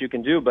so much you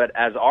can do, but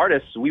as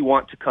artists, we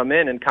want to come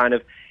in and kind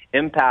of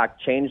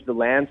impact, change the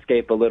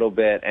landscape a little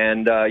bit.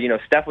 And,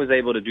 Steph was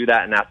able to do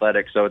that in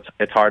athletics, so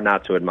it's hard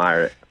not to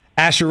admire it.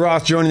 Asher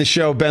Roth joining the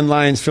show. Ben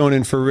Lyons filling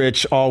in for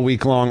Rich all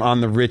week long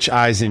on the Rich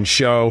Eisen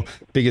Show.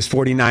 Biggest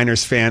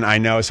 49ers fan I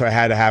know, so I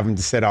had to have him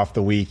to set off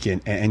the week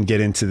and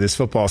get into this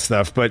football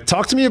stuff. But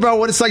talk to me about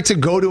what it's like to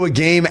go to a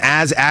game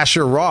as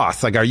Asher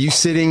Roth. Like, are you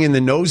sitting in the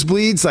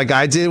nosebleeds like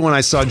I did when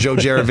I saw Joe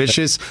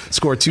Jaravicius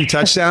score 2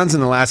 touchdowns in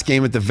the last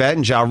game at the Vet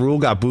and Ja Rule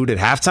got booed at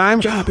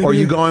halftime? Or are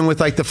you going with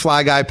like the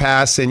fly guy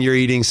pass and you're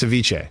eating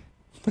ceviche?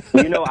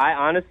 I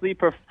honestly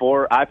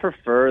prefer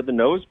the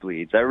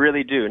nosebleeds. I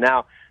really do.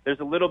 Now, there's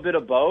a little bit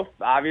of both.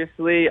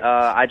 Obviously,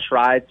 I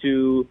try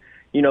to,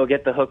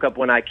 get the hookup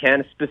when I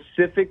can.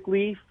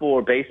 Specifically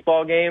for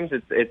baseball games,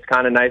 it's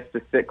kind of nice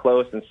to sit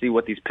close and see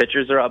what these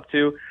pitchers are up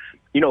to.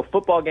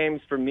 Football games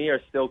for me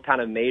are still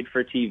kind of made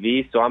for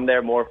TV, so I'm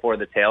there more for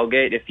the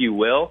tailgate, if you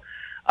will.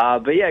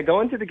 But yeah,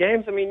 going to the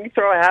games, you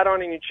throw a hat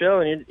on and you chill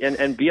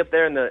and be up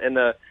there in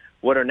the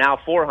what are now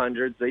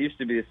 400s. They used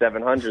to be the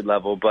 700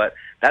 level, but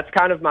that's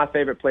kind of my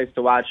favorite place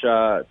to watch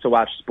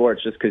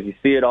sports, just because you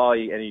see it all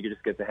and you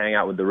just get to hang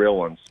out with the real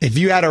ones. If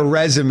you had a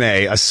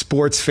resume, a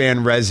sports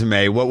fan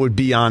resume, what would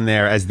be on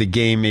there as the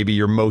game maybe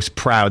you're most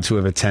proud to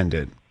have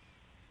attended?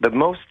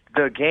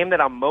 The game that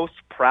I'm most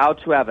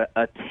proud to have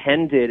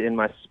attended in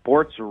my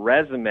sports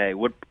resume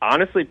would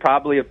honestly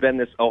probably have been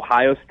this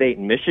Ohio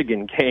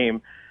State-Michigan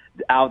game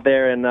out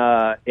there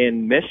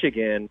in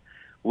Michigan.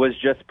 Was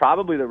just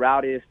probably the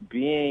rowdiest.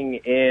 Being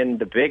in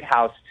the big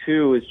house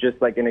too is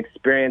just like an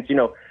experience.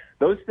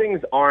 Those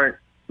things aren't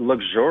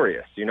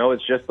luxurious.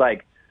 It's just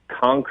like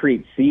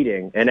concrete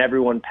seating and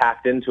everyone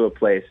packed into a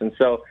place. And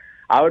so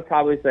I would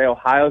probably say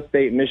Ohio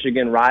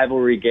State-Michigan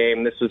rivalry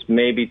game. This was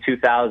maybe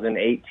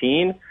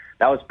 2018.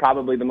 That was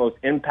probably the most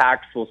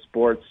impactful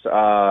sports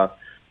event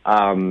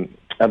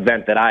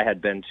that I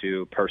had been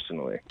to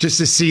personally. Just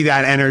to see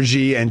that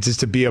energy and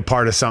just to be a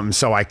part of something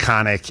so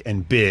iconic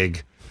and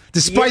big.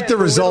 Despite the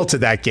result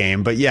of that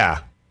game, but yeah.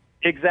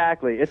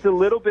 Exactly. It's a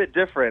little bit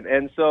different.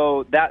 And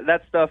so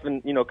that stuff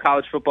in,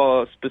 college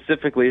football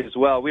specifically as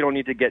well, we don't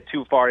need to get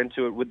too far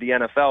into it with the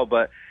NFL,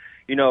 but,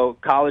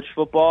 college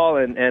football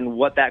and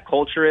what that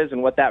culture is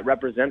and what that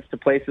represents to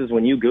places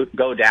when you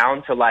go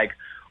down to like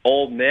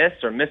Ole Miss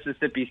or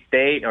Mississippi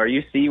State, or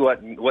you see what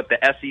the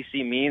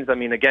SEC means.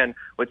 Again,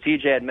 what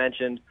TJ had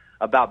mentioned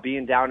about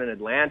being down in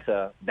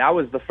Atlanta, that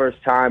was the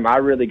first time I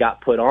really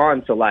got put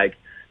on to like,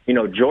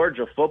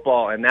 Georgia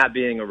football and that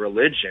being a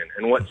religion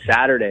and what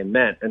Saturday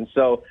meant. And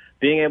so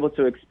being able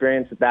to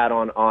experience that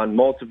on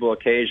multiple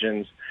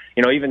occasions,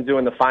 even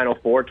doing the Final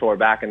Four tour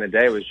back in the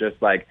day was just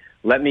like,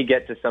 let me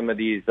get to some of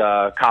these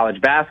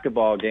college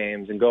basketball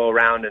games and go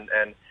around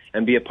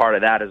and be a part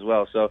of that as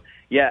well. So,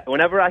 yeah,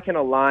 whenever I can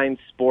align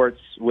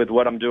sports with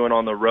what I'm doing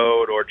on the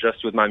road or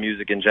just with my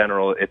music in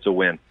general, it's a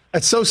win.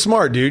 That's so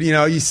smart, dude.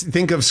 You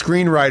think of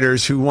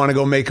screenwriters who want to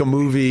go make a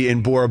movie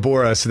in Bora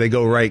Bora, so they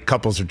go write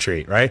Couples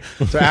Retreat, right?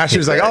 So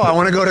Asher's like, I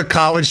want to go to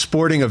college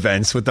sporting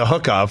events with the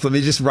hookup. Let me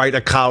just write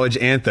a college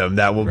anthem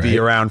that will be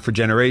around for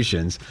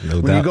generations.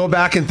 No doubt. You go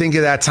back and think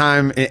of that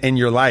time in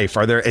your life,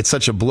 it's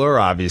such a blur,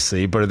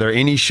 obviously, but are there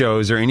any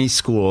shows or any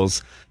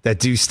schools that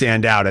do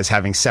stand out as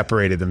having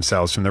separated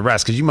themselves from the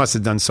rest? Because you must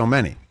have done so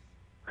many.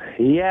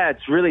 Yeah,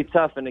 it's really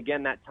tough. And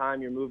again, that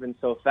time you're moving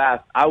so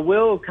fast. I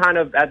will kind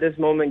of at this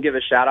moment give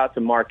a shout out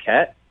to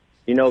Marquette,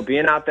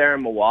 being out there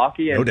in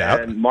Milwaukee and, no doubt.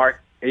 And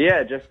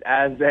just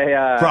as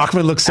a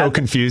Brockman looks so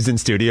confused in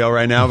studio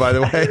right now, by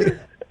the way.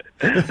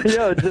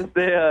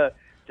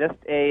 Just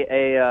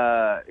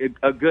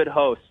a good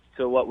host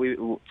to what we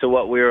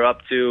were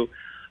up to.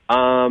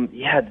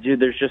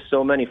 Dude, there's just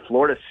so many.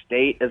 Florida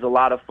State is a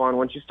lot of fun.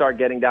 Once you start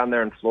getting down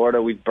there in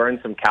Florida, we've burned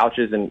some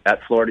couches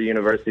at Florida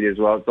University as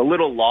well. It's a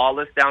little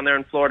lawless down there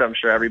in Florida. I'm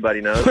sure everybody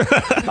knows.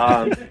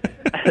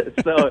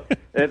 So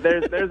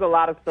there's a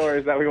lot of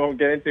stories that we won't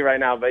get into right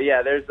now. But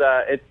yeah,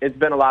 it's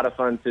been a lot of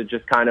fun to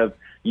just kind of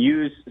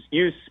use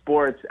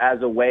sports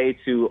as a way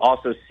to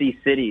also see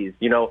cities.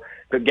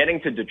 But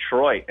getting to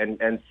Detroit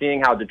and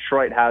seeing how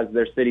Detroit has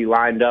their city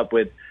lined up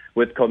with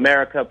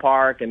Comerica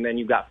Park, and then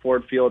you've got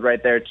Ford Field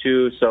right there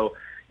too. So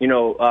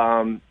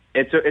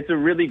it's a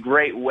really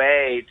great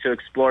way to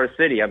explore a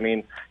city. I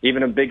mean,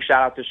 even a big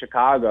shout out to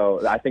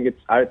Chicago. I think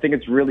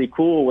it's really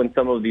cool when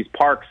some of these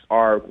parks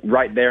are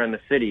right there in the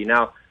city.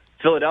 Now,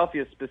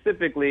 Philadelphia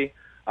specifically,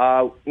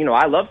 I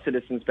love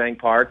Citizens Bank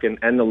Park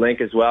and the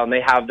Link as well, and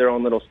they have their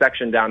own little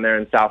section down there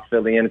in South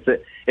Philly, and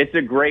it's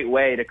a great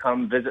way to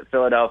come visit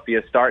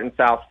Philadelphia, start in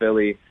South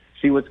Philly,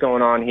 see what's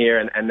going on here,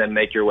 and then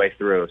make your way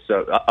through.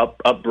 So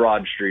up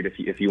Broad Street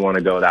if you want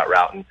to go that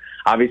route. And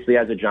obviously,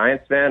 as a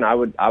Giants fan, I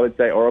would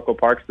say Oracle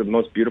Park's the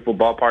most beautiful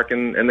ballpark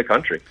in the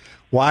country.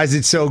 Why Is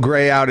It So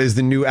Gray Out is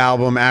the new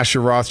album.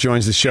 Asher Roth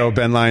joins the show.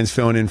 Ben Lyons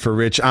filling in for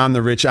Rich on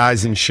the Rich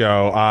Eisen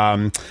Show.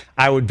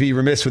 I would be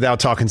remiss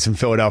without talking some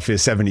Philadelphia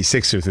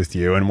 76ers with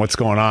you and what's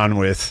going on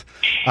with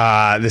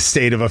the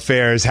state of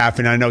affairs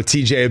happening. I know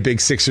TJ, a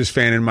big Sixers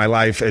fan in my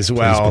life as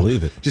well. Please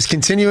believe it. Just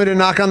continuing to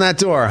knock on that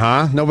door,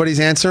 huh? Nobody's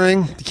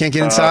answering? You can't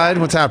get inside?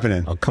 What's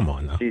happening? Oh, come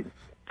on now.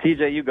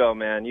 TJ, you go,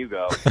 man. You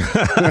go.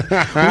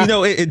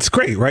 Well, it's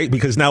great, right?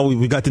 Because now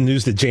we got the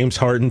news that James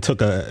Harden took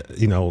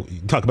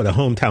talk about a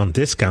hometown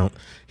discount.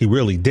 He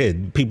really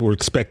did. People were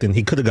expecting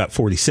he could have got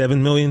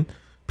 $47 million.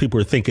 People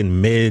were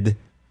thinking mid,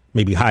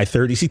 maybe high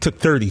 30s. He took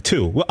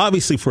 32. Well,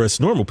 obviously for us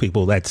normal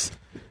people, that's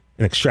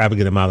an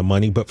extravagant amount of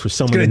money, but for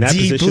someone in that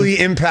position, deeply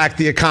impact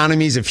the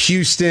economies of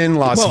Houston,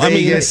 Las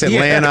Vegas,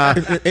 Atlanta.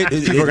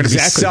 People are going to be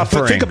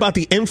suffering. But think about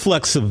the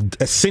influx of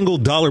single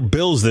dollar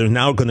bills that are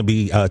now going to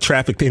be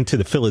trafficked into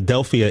the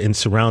Philadelphia and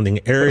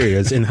surrounding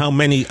areas, and how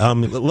many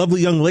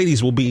lovely young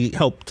ladies will be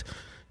helped.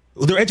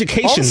 Their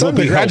education will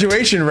be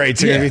graduation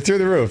rates are going to be through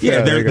the roof.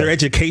 Yeah, their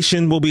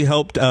education will be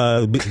helped,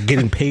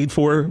 getting paid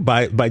for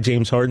by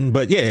James Harden.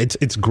 But yeah,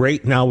 it's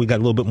great. Now we got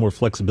a little bit more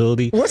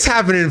flexibility. What's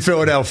happening in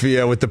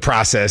Philadelphia with the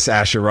process,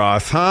 Asher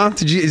Roth? Huh?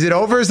 Is it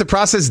over? Is the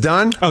process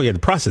done? Oh yeah, the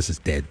process is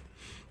dead.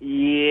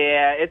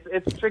 Yeah,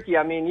 it's tricky.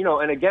 I mean,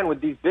 and again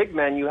with these big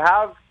men, you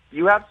have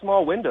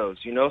small windows.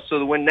 So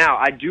the win now,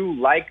 I do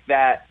like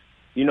that.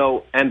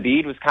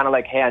 Embiid was kind of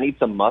like, hey, I need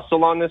some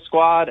muscle on this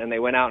squad, and they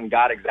went out and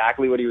got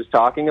exactly what he was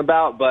talking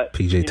about. But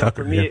PJ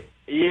Tucker, for me,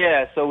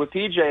 so with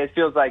PJ, it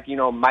feels like,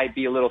 might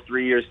be a little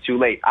 3 years too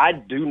late. I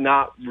do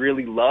not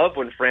really love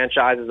when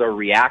franchises are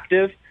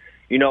reactive.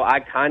 I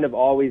kind of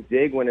always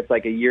dig when it's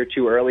like a year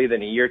too early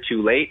than a year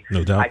too late.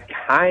 No doubt. I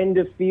kind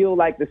of feel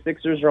like the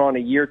Sixers are on a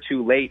year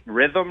too late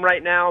rhythm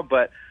right now,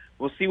 but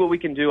we'll see what we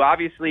can do.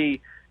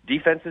 Obviously,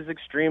 defense is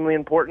extremely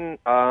important,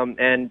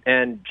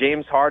 and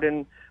James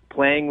Harden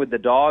playing with the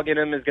dog in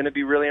him is going to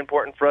be really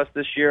important for us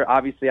this year.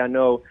 Obviously, I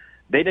know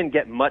they didn't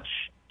get much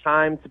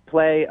time to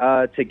play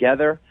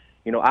together.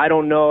 I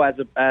don't know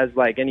as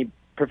like any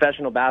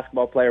professional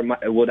basketball player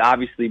would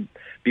obviously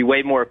be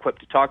way more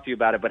equipped to talk to you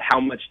about it, but how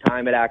much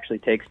time it actually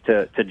takes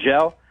to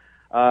gel.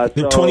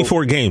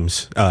 24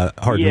 games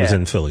Harden was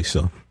in Philly,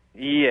 so.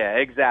 Yeah,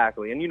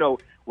 exactly. And,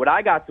 what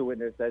I got to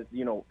witness as,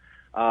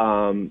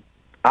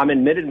 I'm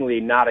admittedly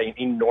not an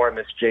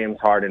enormous James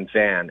Harden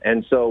fan.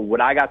 And so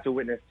what I got to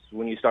witness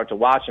when you start to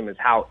watch him is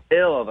how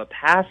ill of a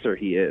passer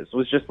he is. It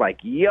was just like,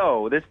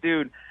 yo, this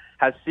dude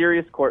has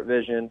serious court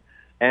vision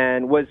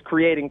and was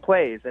creating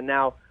plays. And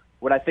now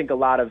what I think a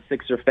lot of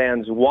Sixer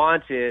fans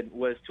wanted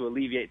was to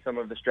alleviate some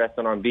of the stress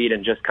on Embiid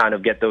and just kind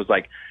of get those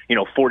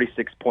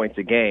 46 points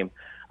a game.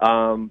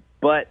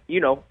 But,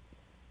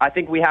 I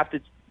think we have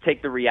to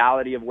take the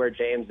reality of where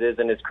James is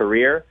in his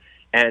career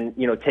and,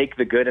 take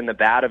the good and the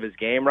bad of his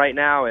game right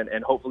now,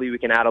 and hopefully we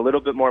can add a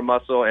little bit more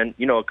muscle and,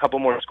 a couple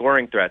more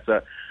scoring threats.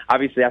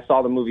 Obviously, I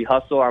saw the movie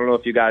Hustle. I don't know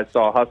if you guys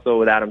saw Hustle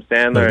with Adam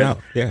Sandler.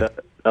 Yeah.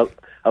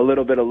 A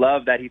little bit of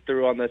love that he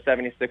threw on the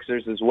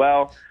 76ers as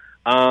well.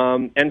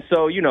 And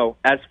so,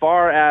 as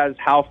far as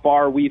how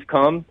far we've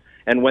come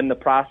and when the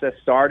process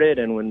started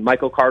and when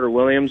Michael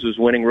Carter-Williams was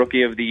winning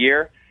Rookie of the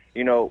Year,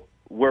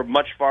 we're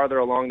much farther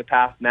along the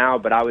path now.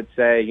 But I would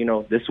say,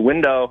 this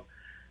window –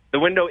 the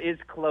window is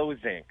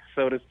closing,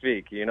 so to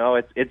speak.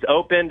 It's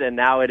opened, and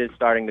now it is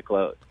starting to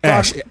close.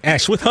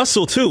 Ash, with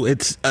Hustle, too,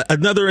 it's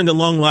another in the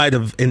long line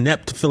of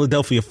inept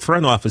Philadelphia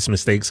front office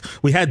mistakes.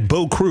 We had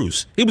Bo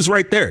Cruz. He was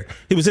right there.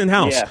 He was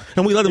in-house,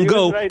 and we let him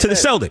go to the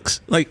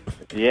Celtics.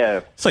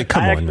 It's like,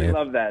 come on, man. I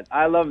love that.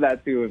 I love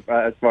that, too,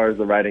 as far as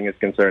the writing is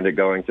concerned, it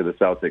going to the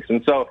Celtics.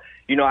 And so,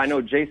 I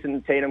know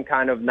Jason Tatum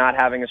kind of not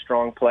having a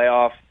strong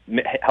playoff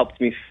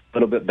helped me a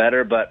little bit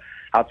better, but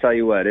I'll tell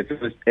you what, if it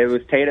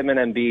was Tatum and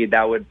Embiid,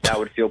 that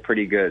would feel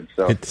pretty good.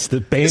 So it's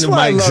the bane of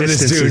my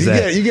existence.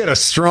 You get a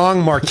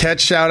strong Marquette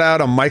shout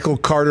out, a Michael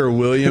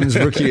Carter-Williams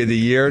Rookie of the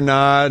Year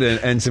nod,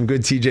 and some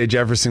good T.J.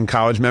 Jefferson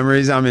college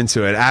memories. I'm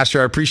into it.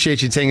 Asher, I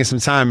appreciate you taking some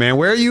time, man.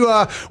 Where are you?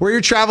 Where are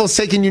your travels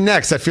taking you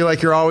next? I feel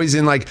like you're always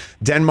in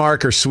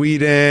Denmark or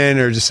Sweden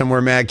or just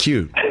somewhere mad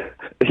cute.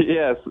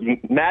 Yes,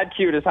 mad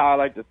cute is how I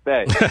like to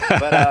say.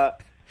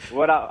 But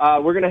We're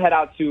going to head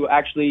out to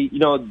actually,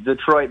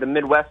 Detroit, the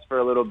Midwest for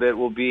a little bit.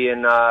 We'll be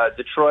in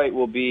Detroit.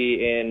 We'll be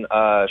in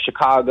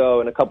Chicago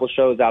and a couple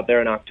shows out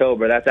there in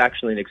October. That's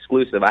actually an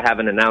exclusive. I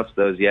haven't announced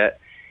those yet.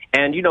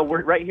 And,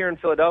 we're right here in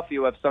Philadelphia.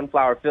 We have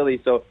Sunflower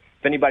Philly. So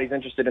if anybody's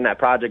interested in that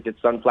project, it's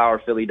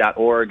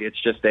sunflowerphilly.org.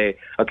 It's just a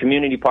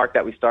community park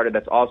that we started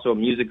that's also a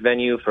music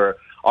venue for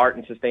art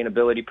and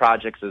sustainability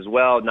projects as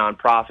well,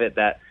 nonprofit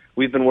that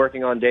we've been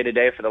working on day to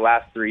day for the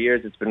last 3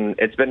 years. It's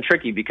been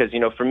tricky because,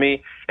 for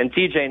me, and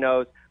TJ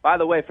knows, by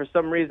the way, for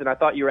some reason, I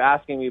thought you were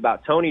asking me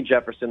about Tony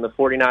Jefferson, the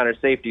 49er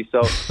safety.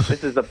 So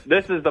this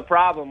is the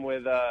problem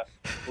with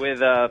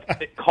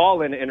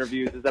call-in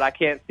interviews is that I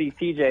can't see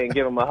TJ and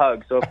give him a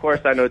hug. So, of course,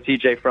 I know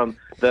TJ from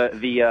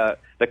the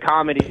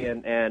comedy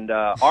and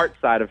art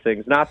side of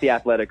things, not the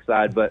athletic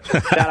side. But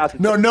shout out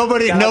to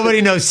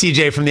nobody knows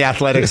TJ from the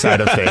athletic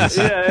side of things.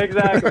 Yeah,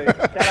 exactly.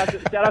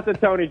 Shout out to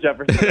Tony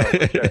Jefferson,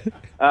 for sure.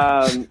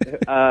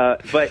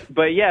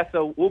 But yeah,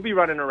 so we'll be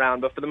running around.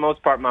 But for the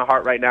most part, my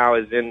heart right now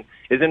is in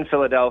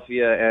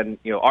Philadelphia and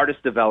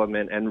artist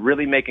development and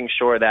really making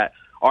sure that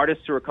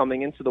artists who are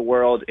coming into the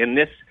world in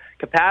this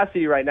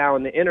capacity right now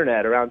on the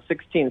internet, around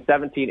 16,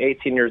 17,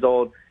 18 years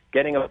old,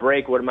 getting a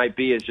break, what it might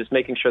be, is just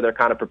making sure they're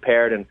kind of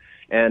prepared and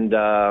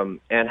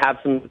have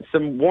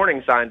some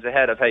warning signs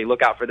ahead of, hey,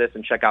 look out for this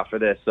and check out for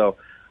this. So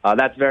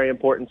that's very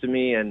important to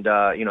me. And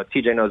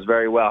TJ knows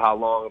very well how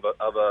long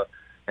of a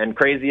and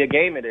crazy a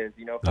game it is,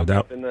 coming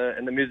up in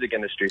the music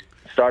industry,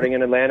 starting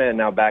in Atlanta and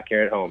now back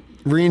here at home.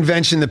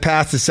 Reinvention the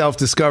path to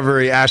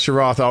self-discovery. Asher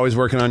Roth, always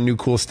working on new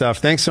cool stuff.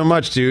 Thanks so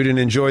much, dude, and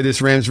enjoy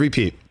this Rams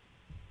repeat.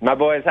 My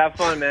boys, have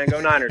fun, man.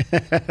 Go Niners.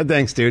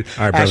 Thanks, dude.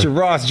 All right, Asher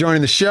Roth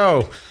joining the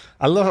show.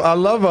 I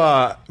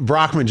love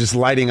Brockman just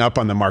lighting up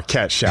on the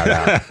Marquette shout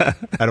out.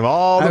 Out of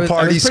all the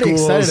party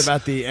schools. I was pretty excited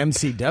about the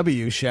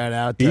MCW shout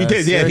out. He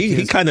did, yeah.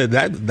 He kind of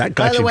that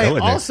got you going. By the way,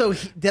 also,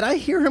 did I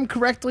hear him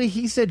correctly?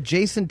 He said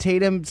Jason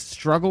Tatum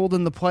struggled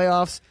in the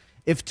playoffs.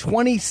 If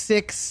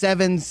 26,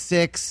 7,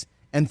 6,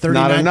 and 39%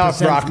 not enough,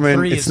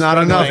 Brockman. It's not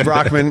enough,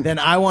 Brockman. Then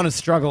I want to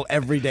struggle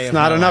every day. It's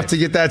not enough to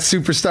get that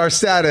superstar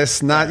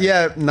status. Not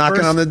yet.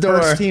 Knocking on the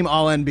door. First team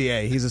All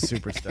NBA. He's a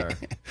superstar.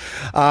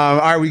 All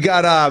right, we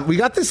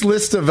got this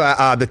list of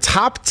the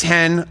top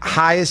 10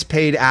 highest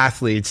paid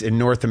athletes in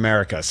North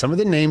America. Some of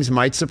the names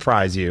might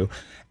surprise you,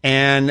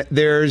 and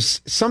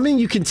there's something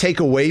you can take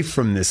away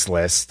from this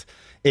list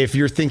if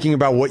you're thinking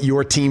about what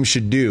your team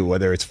should do,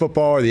 whether it's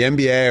football or the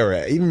NBA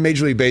or even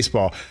Major League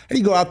Baseball. How do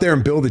you go out there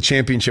and build a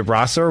championship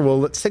roster? Well,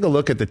 let's take a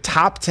look at the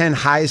top 10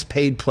 highest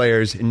paid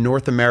players in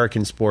North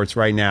American sports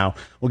right now.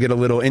 We'll get a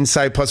little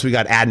insight. Plus, we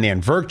got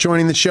Adnan Virk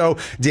joining the show,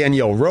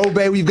 Danielle Robe.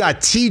 We've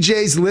got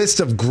TJ's list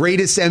of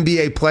greatest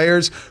NBA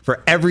players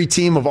for every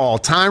team of all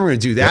time. We're going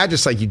to do that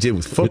just like you did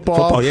with football.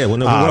 Football, yeah, we'll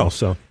know who else.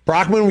 So.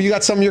 Brockman, you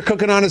got something you're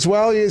cooking on as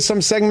well?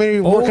 Some segment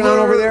you're working on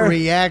over there?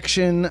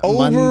 Overreaction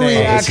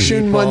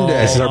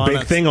Monday. This is our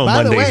big thing on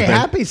Mondays. By the way, man.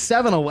 happy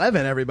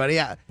 7-Eleven,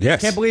 everybody.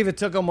 Yes. Can't believe it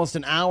took almost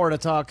an hour to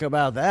talk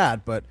about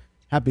that, but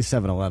happy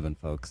 7-Eleven,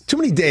 folks. Too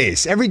many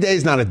days. Every day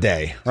is not a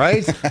day,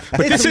 right?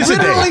 But this is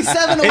literally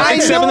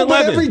 7-Eleven.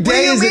 But every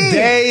day is a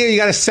day. You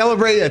got to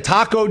celebrate a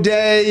taco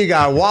day. You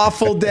got a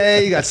waffle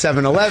day. You got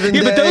 7-Eleven day.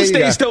 Yeah, but those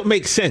days don't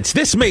make sense.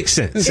 This makes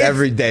sense.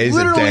 Every day is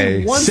a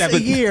day. Once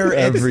a year.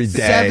 Every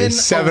day.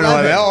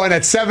 7-Eleven. Oh, and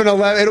at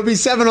 7-Eleven, it'll be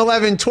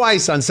 7-Eleven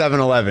twice on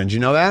 7-Eleven. Do you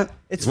know that?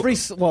 It's free,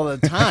 the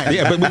time.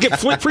 Yeah, but we get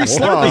free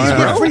Slurpees,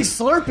 bro. Free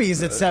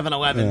Slurpees at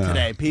 7-Eleven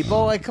today,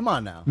 people. Like, come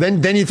on now.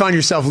 Then you find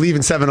yourself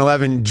leaving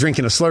 7-Eleven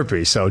drinking a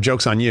Slurpee, so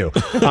joke's on you.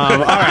 All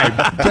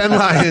right, Ben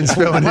Lyons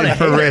filling in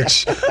for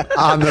Rich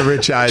on the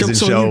Rich Eisen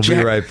Show. We'll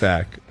be right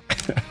back.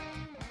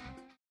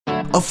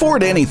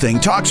 Afford Anything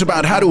talks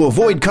about how to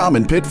avoid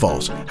common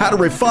pitfalls, how to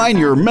refine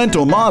your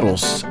mental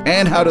models,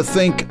 and how to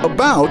think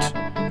about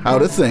how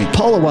to think.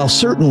 Paula, while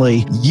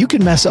certainly you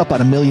can mess up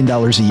on $1 million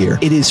a year,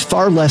 it is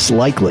far less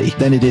likely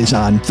than it is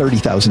on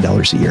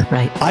 $30,000 a year.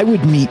 Right. I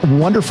would meet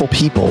wonderful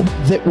people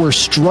that were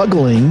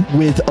struggling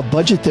with a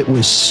budget that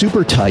was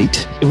super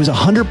tight. It was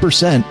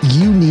 100%.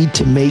 You need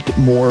to make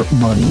more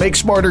money. Make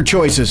smarter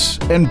choices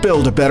and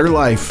build a better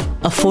life.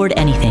 Afford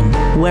Anything,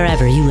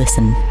 wherever you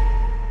listen.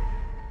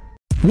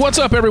 What's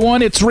up,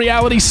 everyone? It's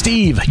Reality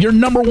Steve, your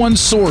number one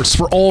source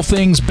for all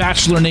things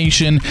Bachelor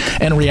Nation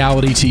and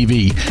reality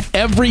TV.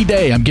 Every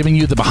day, I'm giving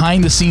you the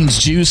behind-the-scenes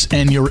juice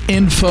and your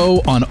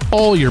info on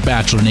all your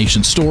Bachelor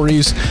Nation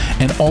stories,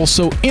 and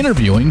also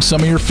interviewing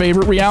some of your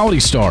favorite reality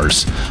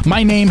stars.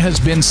 My name has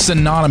been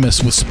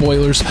synonymous with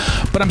spoilers,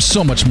 but I'm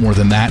so much more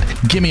than that.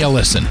 Give me a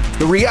listen.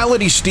 The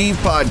Reality Steve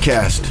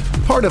Podcast,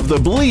 part of the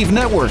Believe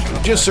Network.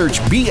 Just search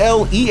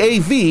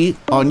BLEAV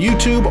on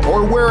YouTube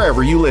or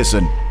wherever you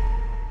listen.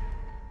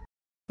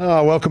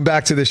 Oh, welcome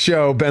back to the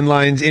show. Ben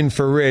Lyons in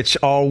for Rich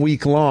all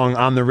week long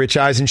on the Rich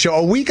Eisen Show.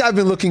 A week I've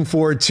been looking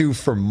forward to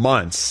for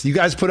months. You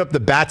guys put up the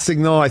bat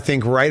signal, I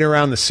think, right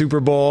around the Super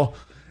Bowl.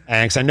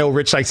 And 'cause I know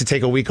Rich likes to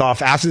take a week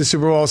off after the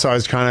Super Bowl, so I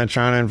was kind of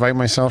trying to invite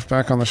myself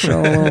back on the show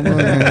a little bit.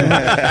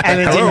 And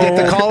then didn't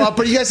get the call up.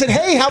 But you guys said,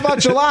 hey, how about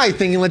July?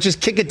 Thinking, let's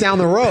just kick it down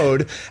the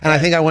road. And I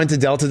think I went to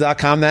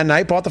Delta.com that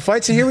night, bought the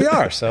fights, and here we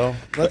are. So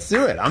let's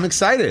do it. I'm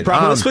excited.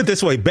 Let's put it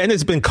this way. Ben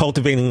has been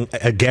cultivating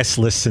a guest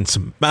list since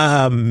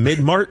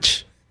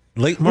mid-March.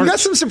 Late March. We got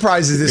some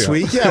surprises this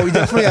week. Yeah, we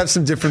definitely have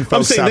some different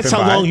folks. I'm saying that's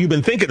how long you've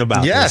been thinking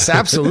about Yes, this.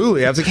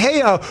 absolutely. I was like, hey,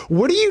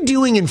 what are you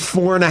doing in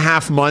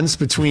 4.5 months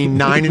between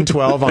 9 and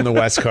 12 on the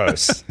West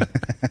Coast?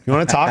 You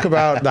want to talk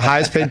about the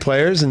highest paid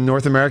players in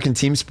North American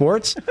team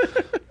sports?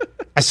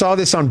 I saw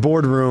this on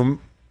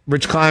Boardroom.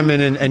 Rich Kleiman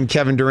and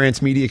Kevin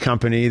Durant's media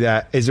company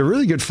that is a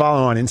really good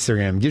follow on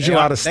Instagram. Gives you a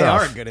lot of stuff. They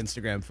are a good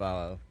Instagram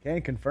follow. Can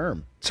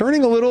confirm.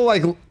 Turning a little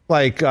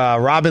like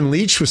Robin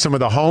Leach with some of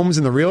the homes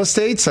and the real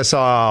estates. I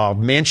saw a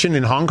mansion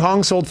in Hong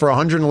Kong sold for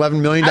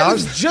 $111 million. I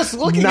was just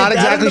looking Not at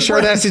that exactly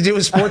sure that has to do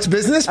with sports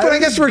business, but I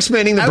guess we're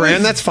expanding the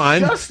brand. That's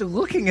fine. Just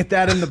looking at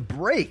that in the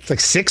break. It's like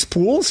 6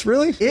 pools,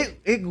 really?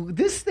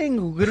 This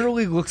thing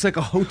literally looks like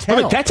a hotel.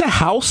 Wait, that's a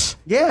house?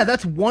 Yeah,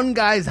 that's one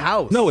guy's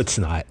house. No, it's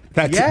not.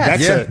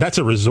 Yes. That's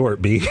a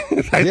resort, B.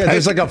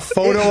 There's like a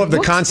photo of the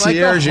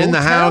concierge in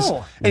the house.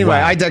 Anyway,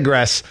 I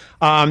digress.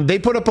 They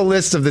put up a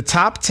list of the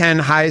top 10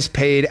 highest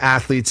paid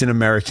athletes in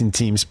American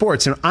team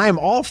sports. And I am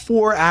all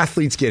for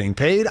athletes getting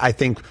paid. I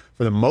think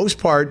for the most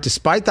part,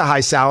 despite the high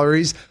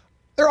salaries,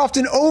 they're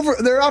often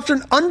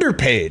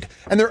underpaid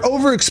and they're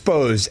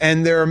overexposed.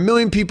 And there are a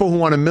million people who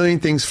want a million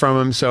things from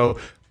them. So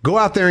go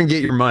out there and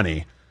get your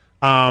money.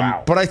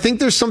 But I think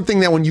there's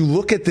something that when you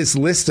look at this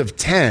list of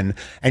 10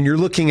 and you're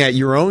looking at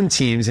your own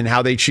teams and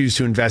how they choose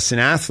to invest in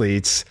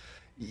athletes,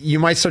 you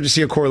might start to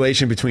see a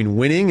correlation between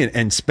winning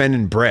and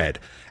spending bread.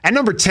 At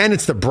number 10,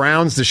 it's the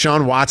Browns,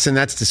 Deshaun Watson.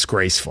 That's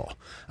disgraceful.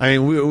 I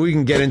mean, we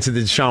can get into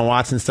the Deshaun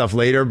Watson stuff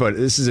later, but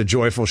this is a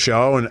joyful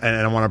show, and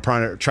I want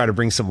to try to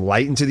bring some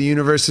light into the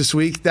universe this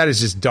week. That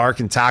is just dark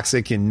and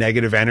toxic and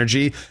negative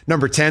energy.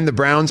 Number 10, the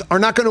Browns are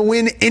not going to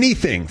win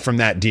anything from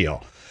that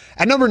deal.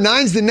 At number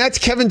 9 is the Nets,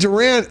 Kevin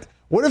Durant.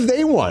 What have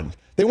they won?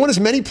 They won as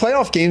many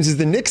playoff games as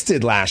the Knicks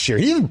did last year.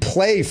 He didn't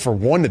play for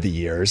one of the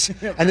years.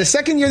 And the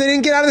second year, they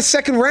didn't get out of the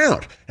second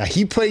round. Now,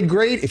 he played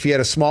great. If he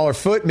had a smaller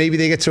foot, maybe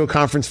they get to a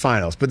conference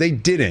finals. But they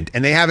didn't.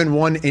 And they haven't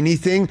won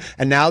anything.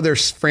 And now their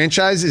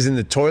franchise is in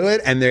the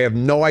toilet, and they have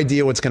no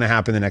idea what's going to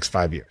happen the next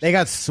 5 years. They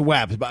got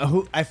swept.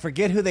 But I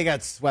forget who they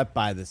got swept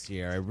by this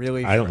year.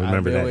 I don't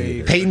remember that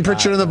either. Peyton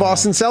Pritchard and the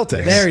Boston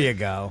Celtics. There you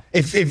go.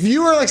 If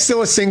you were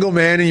still a single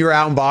man and you were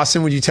out in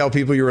Boston, would you tell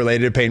people you're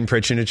related to Peyton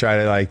Pritchard to try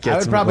to get some I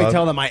would probably love?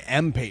 tell them I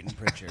am Peyton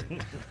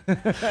Pritchard.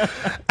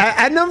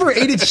 At number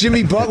 8, it's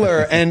Jimmy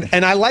Butler,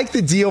 and I like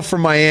the deal for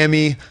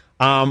Miami.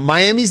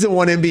 Miami's the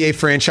one NBA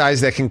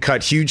franchise that can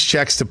cut huge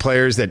checks to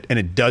players and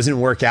it doesn't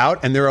work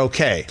out, and they're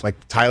okay. Like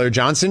Tyler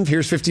Johnson,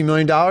 here's $50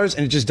 million, and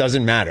it just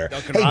doesn't matter.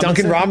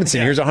 Duncan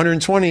Robinson, here's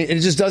 120, and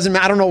it just doesn't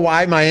matter. I don't know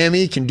why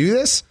Miami can do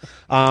this,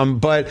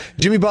 but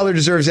Jimmy Butler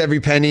deserves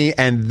every penny,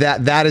 and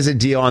that is a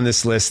deal on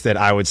this list that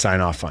I would sign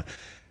off on.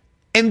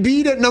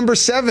 Embiid at number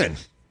 7.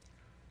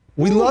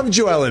 We love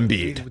Joel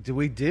Embiid.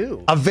 We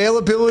do.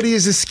 Availability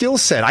is a skill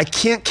set. I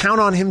can't count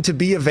on him to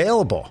be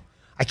available.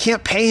 I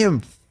can't pay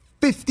him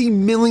 $50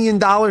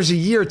 million a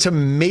year to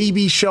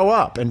maybe show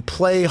up and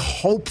play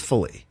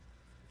hopefully.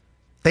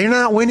 They're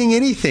not winning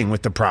anything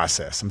with the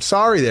process. I'm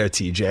sorry there,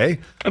 TJ.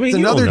 I mean, it's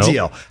another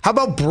deal. How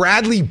about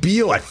Bradley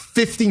Beal at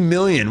 $50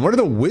 million? What are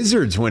the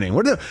Wizards winning?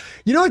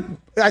 You know what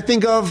I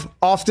think of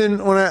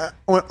often when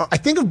I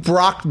think of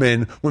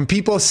Brockman when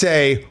people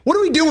say, "What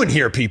are we doing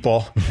here,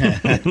 people?"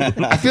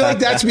 I feel like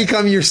that's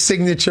become your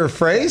signature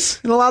phrase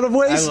in a lot of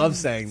ways. I love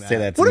saying that. Say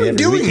that to What me are we every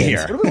doing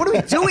weekend. here? What are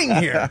we doing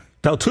here?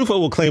 Now, Tufo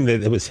will claim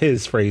that it was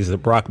his phrase that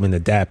Brockman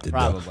adapted.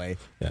 Probably.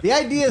 Yeah. The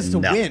idea is to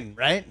win,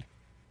 right?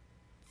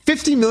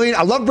 $50 million.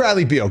 I love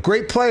Bradley Beal.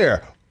 Great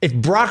player. If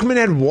Brockman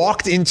had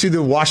walked into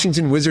the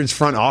Washington Wizards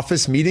front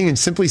office meeting and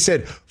simply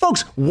said,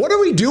 "Folks, what are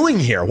we doing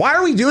here? Why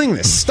are we doing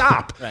this?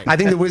 Stop." Right. I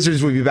think the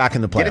Wizards would be back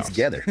in the playoffs.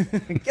 Get it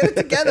together. Get it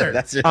together.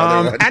 That's your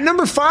other one. At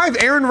number 5,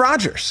 Aaron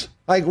Rodgers.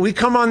 We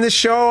come on this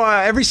show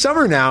every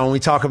summer now and we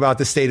talk about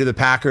the state of the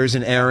Packers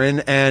and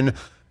Aaron, and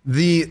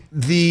the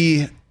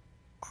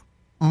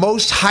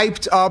most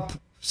hyped up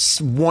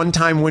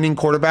one-time winning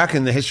quarterback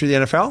in the history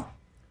of the NFL?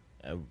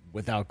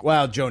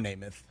 Joe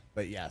Namath,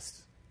 but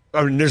yes.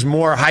 I mean, there's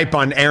more hype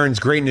on Aaron's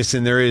greatness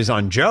than there is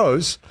on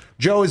Joe's.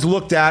 Joe is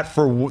looked at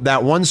for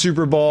that one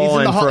Super Bowl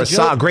and for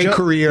a great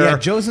career. Yeah,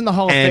 Joe's in the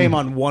Hall of Fame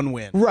on one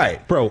win.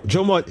 Right. Bro,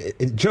 Joe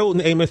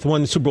Namath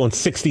won the Super Bowl in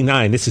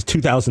 69. This is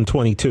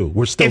 2022.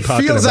 We're still talking about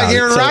it. It feels like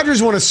Aaron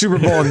Rodgers won a Super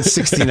Bowl in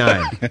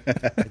 69.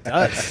 It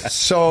does.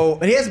 So,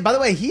 But by the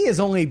way, he has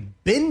only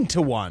been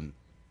to one.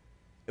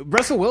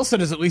 Russell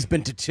Wilson has at least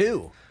been to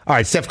 2. All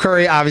right, Steph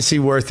Curry, obviously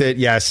worth it.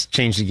 Yes,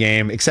 changed the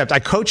game. Except I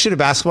coached at a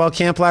basketball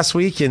camp last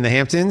week in the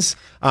Hamptons.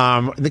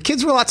 The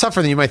kids were a lot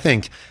tougher than you might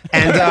think.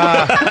 And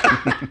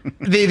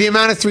the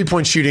amount of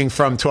three-point shooting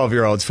from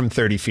 12-year-olds from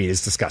 30 feet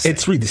is disgusting.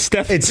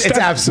 Steph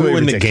absolutely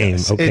ruined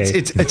ridiculous. the game.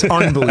 Okay? It's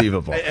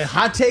unbelievable.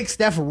 Hot take,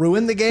 Steph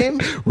ruined the game?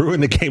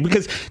 Ruined the game.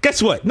 Because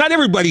guess what? Not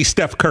everybody's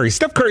Steph Curry.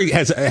 Steph Curry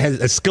has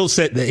a skill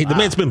set. The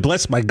man's been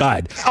blessed by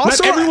God.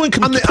 Also, not everyone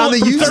can on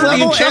the youth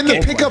level and the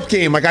it. pickup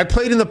game. Like I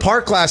played in the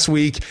park last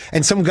week,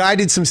 and some guy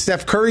did some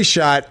Steph Curry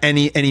shot, and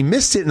he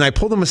missed it. And I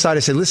pulled him aside. I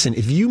said, "Listen,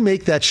 if you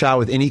make that shot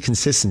with any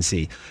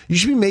consistency, you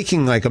should be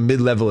making like a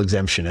mid-level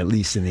exemption, at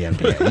least in the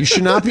NBA. You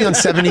should not be on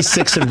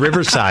 76 in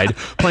Riverside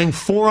playing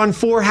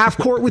 4-on-4 half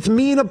court with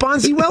me in a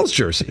Bonzi Wells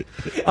jersey."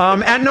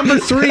 At number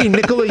 3,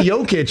 Nikola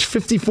Jokic,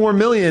 $54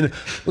 million.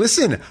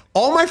 Listen,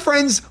 all my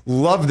friends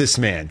love this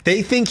man.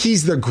 They think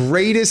he's the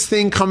greatest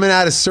thing coming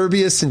out of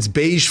Serbia since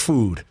beige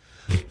food.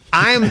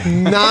 I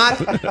am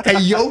not a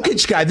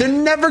Jokic guy. They're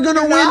never going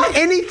to win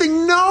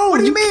anything. No. What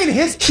do you mean?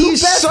 His two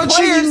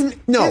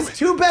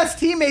best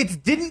teammates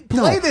didn't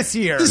play this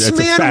year. This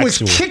man was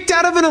kicked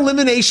out of an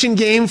elimination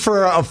game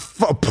for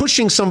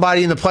pushing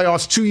somebody in the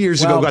playoffs 2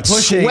 years ago. Got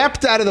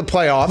swept out of the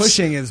playoffs.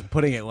 Pushing is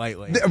putting it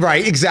lightly.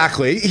 Right,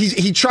 exactly.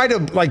 He tried to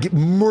like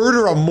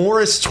murder a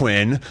Morris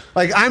twin.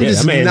 Like I'm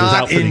just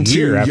not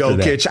into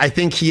Jokic. I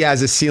think he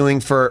has a ceiling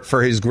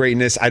for his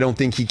greatness. I don't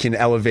think he can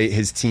elevate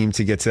his team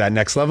to get to that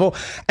next level.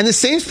 And the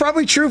same's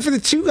probably true for the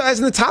two guys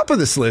on the top of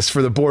this list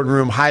for the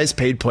boardroom highest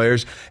paid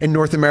players in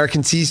North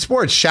American team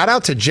sports. Shout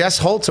out to Jess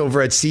Holtz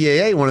over at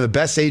CAA, one of the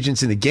best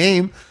agents in the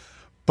game.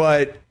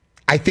 But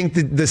I think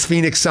that the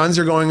Phoenix Suns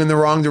are going in the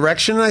wrong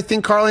direction. And I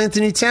think Karl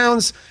Anthony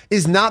Towns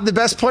is not the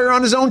best player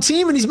on his own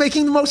team, and he's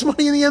making the most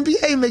money in the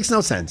NBA. It makes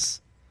no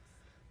sense.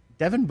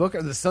 Devin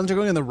Booker, the Suns are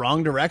going in the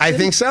wrong direction? I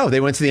think so.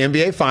 They went to the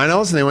NBA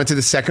Finals, and they went to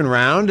the second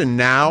round, and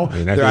now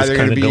they're either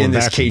going to be in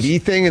this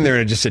KD thing, and they're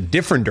in just a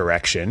different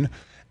direction.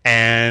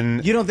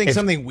 And you don't think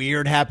something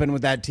weird happened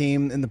with that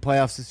team in the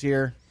playoffs this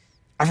year?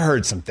 I've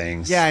heard some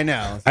things. Yeah, I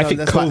know. So I think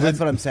that's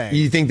what I'm saying.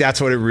 You think that's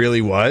what it really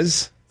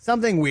was?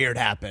 Something weird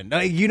happened.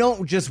 You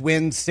don't just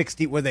win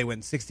 60. What they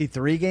win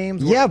 63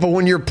 games? Yeah, but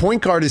when your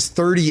point guard is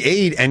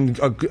 38 and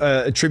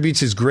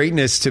attributes his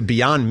greatness to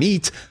beyond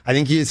meat, I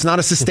think it's not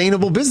a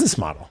sustainable business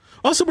model.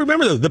 Also,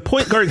 remember, though, the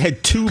point guard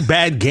had 2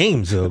 bad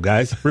games, though,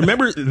 guys.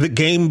 Remember the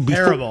game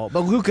before? Terrible.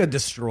 But Luka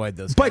destroyed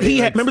those. But he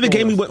had, remember the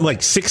game he went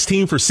like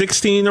 16 for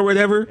 16 or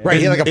whatever? Right,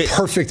 he had like a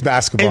perfect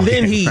basketball and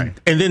then game.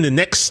 And then the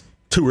next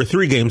 2 or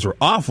 3 games were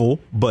awful,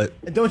 but...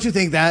 Don't you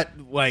think that,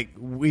 like,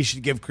 we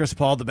should give Chris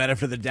Paul the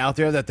benefit of the doubt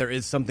there, that there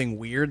is something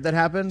weird that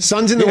happened?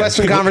 Suns in the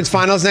Western Conference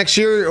Finals next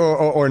year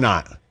or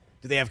not?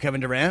 Do they have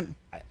Kevin Durant?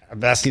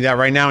 I'm asking that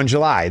right now in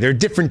July. They're a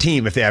different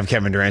team if they have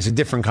Kevin Durant. It's a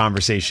different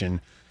conversation.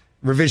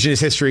 Revisionist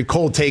history,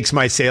 cold takes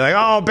might say like,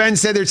 "Oh, Ben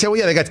said they're well,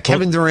 yeah, they got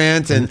Kevin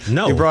Durant and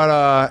they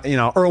brought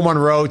Earl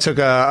Monroe took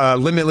a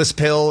limitless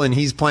pill and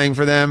he's playing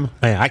for them."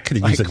 Man, I could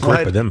have used a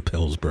grip of them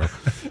pills, bro.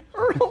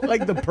 Earl,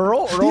 like the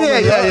Pearl?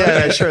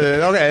 Yeah, sure.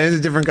 Okay, it's a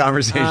different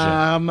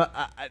conversation.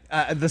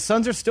 The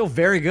Suns are still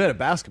very good at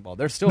basketball.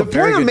 They're still the a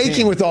very point I'm good making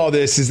team. with all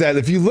this is that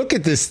if you look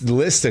at this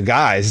list of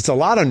guys, it's a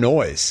lot of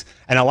noise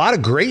and a lot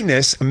of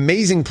greatness,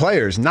 amazing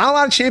players, not a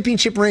lot of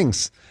championship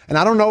rings. And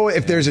I don't know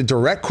if there's a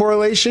direct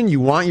correlation. You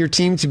want your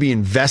team to be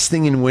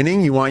investing in winning.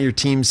 You want your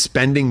team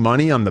spending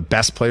money on the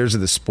best players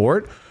of the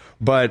sport.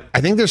 But I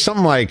think there's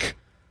something like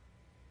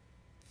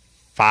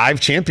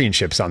 5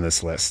 championships on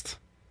this list.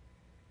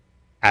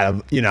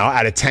 Out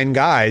of 10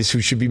 guys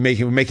who should be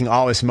making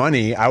all this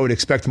money, I would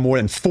expect more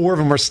than 4 of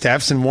them are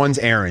Steph's and 1's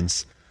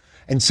Aaron's.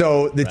 And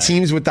so the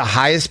teams with the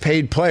highest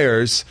paid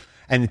players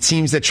and the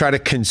teams that try to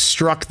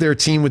construct their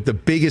team with the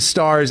biggest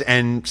stars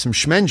and some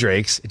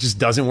schmendrakes, it just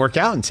doesn't work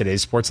out in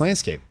today's sports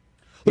landscape.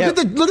 Look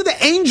at the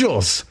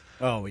Angels.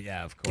 Oh,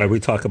 yeah, of course. Like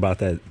we talk about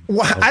that.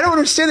 Well, I don't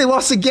understand. They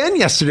lost again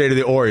yesterday to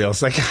the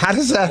Orioles. Like, how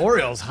does that...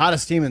 Orioles,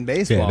 hottest team in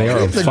baseball. Yeah, they are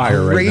on fire right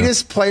now. The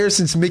greatest player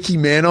since Mickey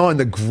Mantle and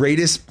the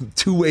greatest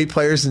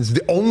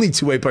the only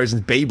two-way player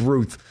since Babe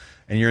Ruth,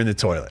 and you're in the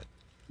toilet.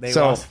 They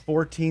lost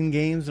 14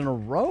 games in a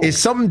row. It's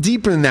something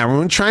deeper than that. We're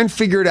going to try and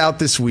figure it out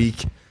this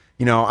week.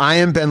 I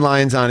am Ben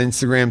Lyons on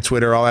Instagram,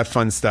 Twitter, all that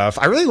fun stuff.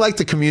 I really like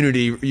the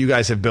community you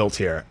guys have built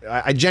here.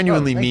 I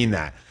genuinely mean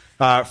that.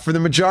 For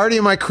the majority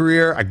of my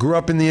career, I grew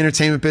up in the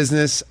entertainment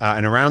business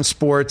and around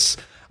sports.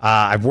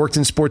 I've worked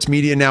in sports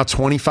media now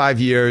 25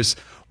 years.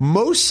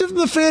 Most of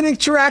the fan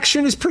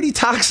interaction is pretty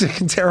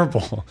toxic and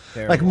terrible.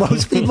 Like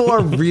most people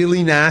are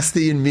really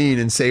nasty and mean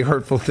and say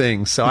hurtful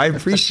things. So I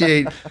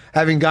appreciate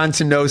having gotten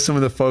to know some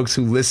of the folks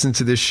who listen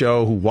to this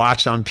show, who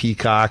watch on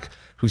Peacock,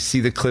 who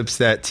see the clips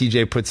that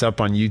TJ puts up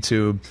on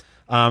YouTube.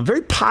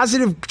 Very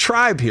positive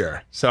tribe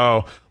here.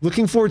 So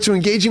looking forward to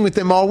engaging with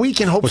them all week,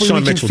 and hopefully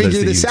we can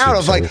figure this out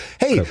of like,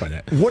 hey,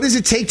 what does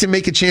it take to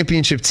make a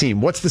championship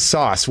team? What's the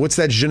sauce? What's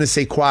that je ne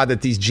sais quoi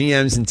that these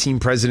GMs and team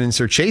presidents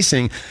are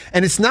chasing?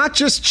 And it's not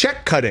just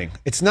check cutting.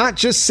 It's not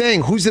just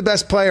saying who's the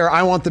best player,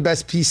 I want the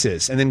best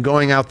pieces, and then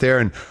going out there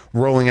and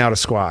rolling out a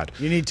squad.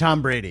 You need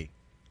Tom Brady.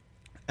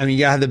 I mean,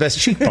 you gotta have the best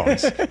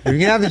cheekbones. You're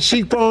gonna have the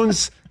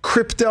cheekbones,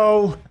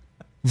 crypto,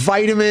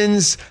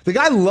 vitamins. The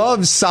guy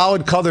loves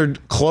solid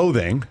colored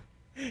clothing.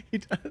 He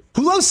does.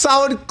 Who loves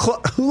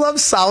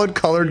solid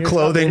colored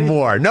clothing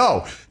more?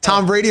 No,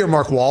 Tom Brady or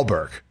Mark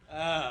Wahlberg.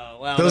 Oh,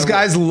 well, Those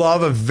guys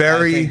love a I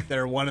very think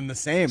they're one and the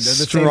same. They're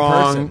the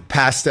strong same person.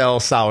 pastel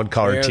solid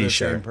colored They're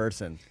T-shirt. the same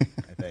person,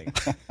 I think.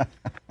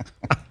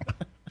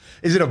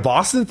 Is it a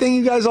Boston thing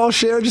you guys all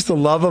share? Just the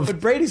love of But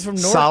Brady's from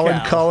NorCal.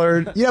 solid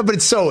colored. Yeah, but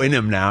it's so in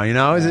him now, you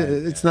know?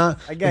 It's not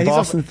a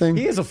Boston thing?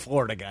 He is a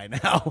Florida guy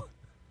now.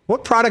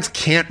 What products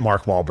can't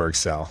Mark Wahlberg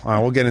sell?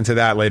 We'll get into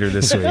that later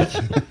this week.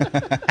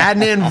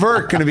 Adnan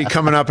Virk going to be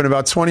coming up in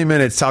about 20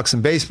 minutes. Talk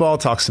some baseball,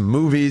 talk some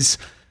movies.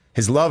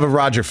 His love of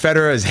Roger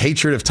Federer, his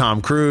hatred of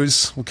Tom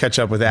Cruise. We'll catch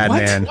up with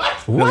Adnan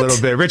in a little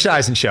bit. Rich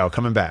Eisen Show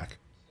coming back.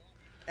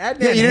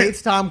 Adnan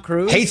hates Tom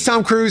Cruise. Hates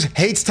Tom Cruise,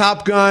 hates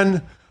Top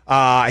Gun.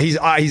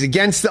 He's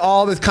against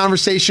all this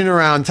conversation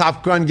around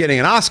Top Gun getting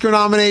an Oscar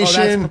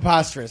nomination. Oh, that's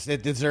preposterous.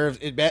 It deserves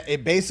it.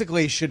 It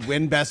basically should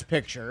win Best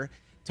Picture.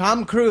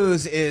 Tom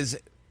Cruise is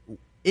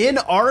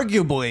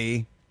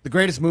inarguably the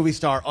greatest movie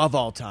star of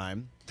all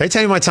time. Did I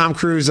tell you my Tom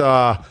Cruise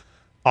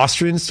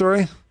Austrian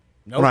story?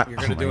 Nope, you're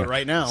going to do it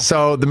right now.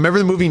 So, remember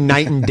the movie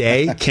Night and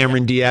Day?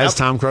 Cameron Diaz,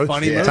 Tom Cruise.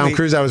 Funny movie. Tom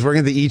Cruise. I was working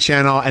at the E!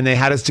 Channel, and they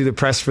had us do the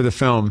press for the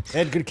film. They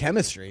had good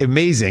chemistry.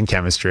 Amazing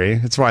chemistry.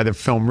 That's why the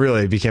film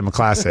really became a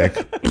classic.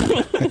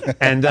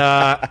 And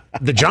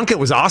the junket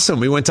was awesome.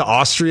 We went to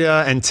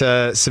Austria and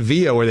to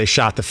Sevilla where they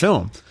shot the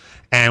film.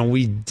 And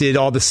we did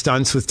all the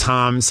stunts with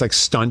Tom's like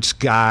stunt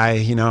guy.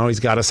 You know,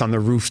 he's got us on the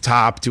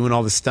rooftop doing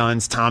all the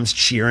stunts. Tom's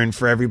cheering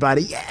for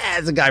everybody. Yeah,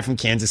 it's a guy from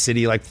Kansas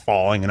City like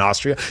falling in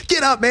Austria.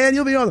 Get up, man.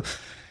 You'll be on.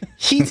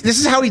 This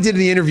is how he did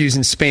the interviews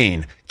in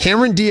Spain.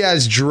 Cameron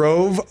Diaz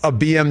drove a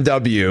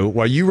BMW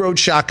while you rode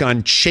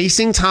shotgun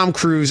chasing Tom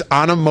Cruise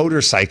on a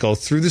motorcycle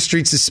through the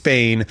streets of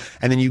Spain.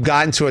 And then you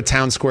got into a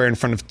town square in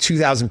front of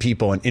 2,000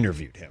 people and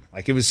interviewed him.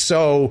 Like it was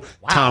so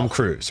Tom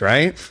Cruise,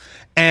 right?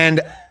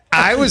 And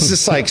I was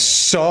just like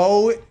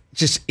so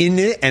just in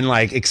it and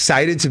like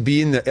excited to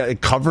be in the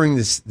covering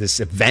this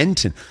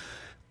event. And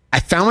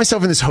I found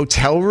myself in this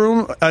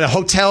hotel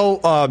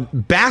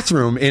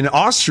bathroom in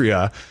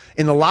Austria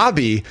in the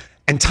lobby,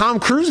 and Tom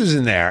Cruise was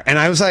in there. And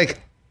I was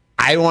like,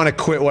 I want to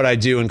quit what I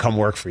do and come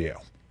work for you.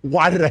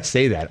 Why did I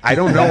say that? I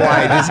don't know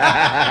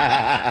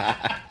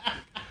why.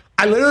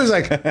 I literally was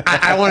like,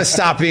 I want to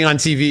stop being on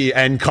TV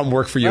and come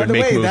work for you and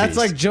make movies. That's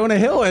like Jonah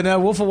Hill in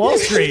Wolf of Wall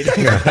Street.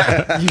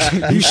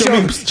 you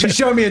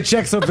showed me a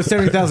check so for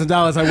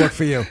 $70,000. I work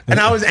for you.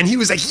 And he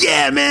was like,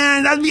 yeah,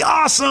 man, that'd be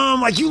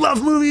awesome. Like you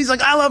love movies,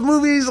 like I love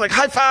movies, like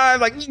high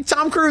five, like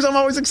Tom Cruise. I'm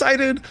always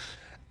excited.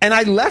 And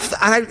I left.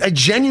 I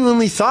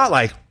genuinely thought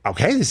like,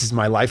 okay, this is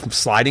my life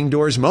sliding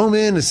doors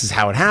moment. This is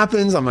how it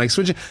happens. I'm like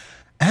switching.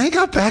 And I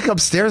got back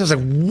upstairs. I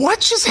was like, what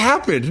just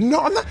happened?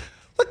 No, I'm not.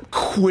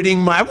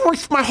 Quitting I've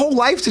worked my whole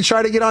life to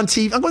try to get on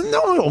TV. I'm going,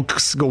 no, I'll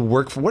go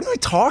work for. What am I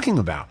talking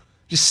about?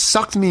 Just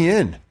sucked me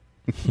in.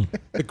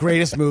 The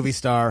greatest movie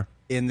star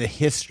in the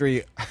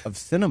history of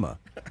cinema.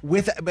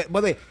 But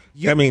wait,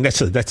 I mean,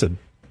 that's a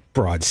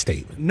broad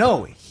statement.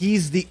 No,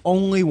 he's the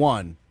only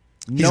one.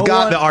 He's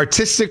got the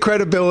artistic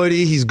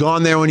credibility. He's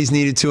gone there when he's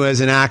needed to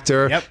as an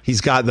actor. Yep. He's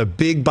got the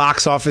big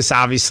box office,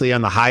 obviously,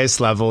 on the highest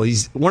level.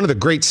 He's one of the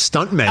great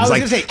stuntmen,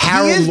 like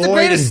Harold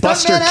Lloyd and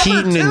Buster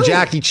Keaton and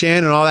Jackie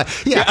Chan and all that.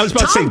 Yeah, I was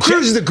about to say, Tom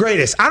Cruise is the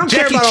greatest. I don't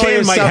care about all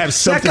this stuff. Jackie Chan might have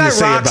something to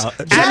say about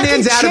it.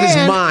 Adnan's out of his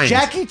mind.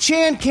 Jackie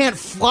Chan can't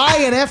fly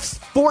an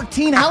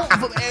F-14. How?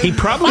 He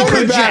probably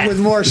could be back with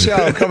more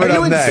show coming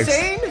up next.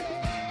 Are you insane?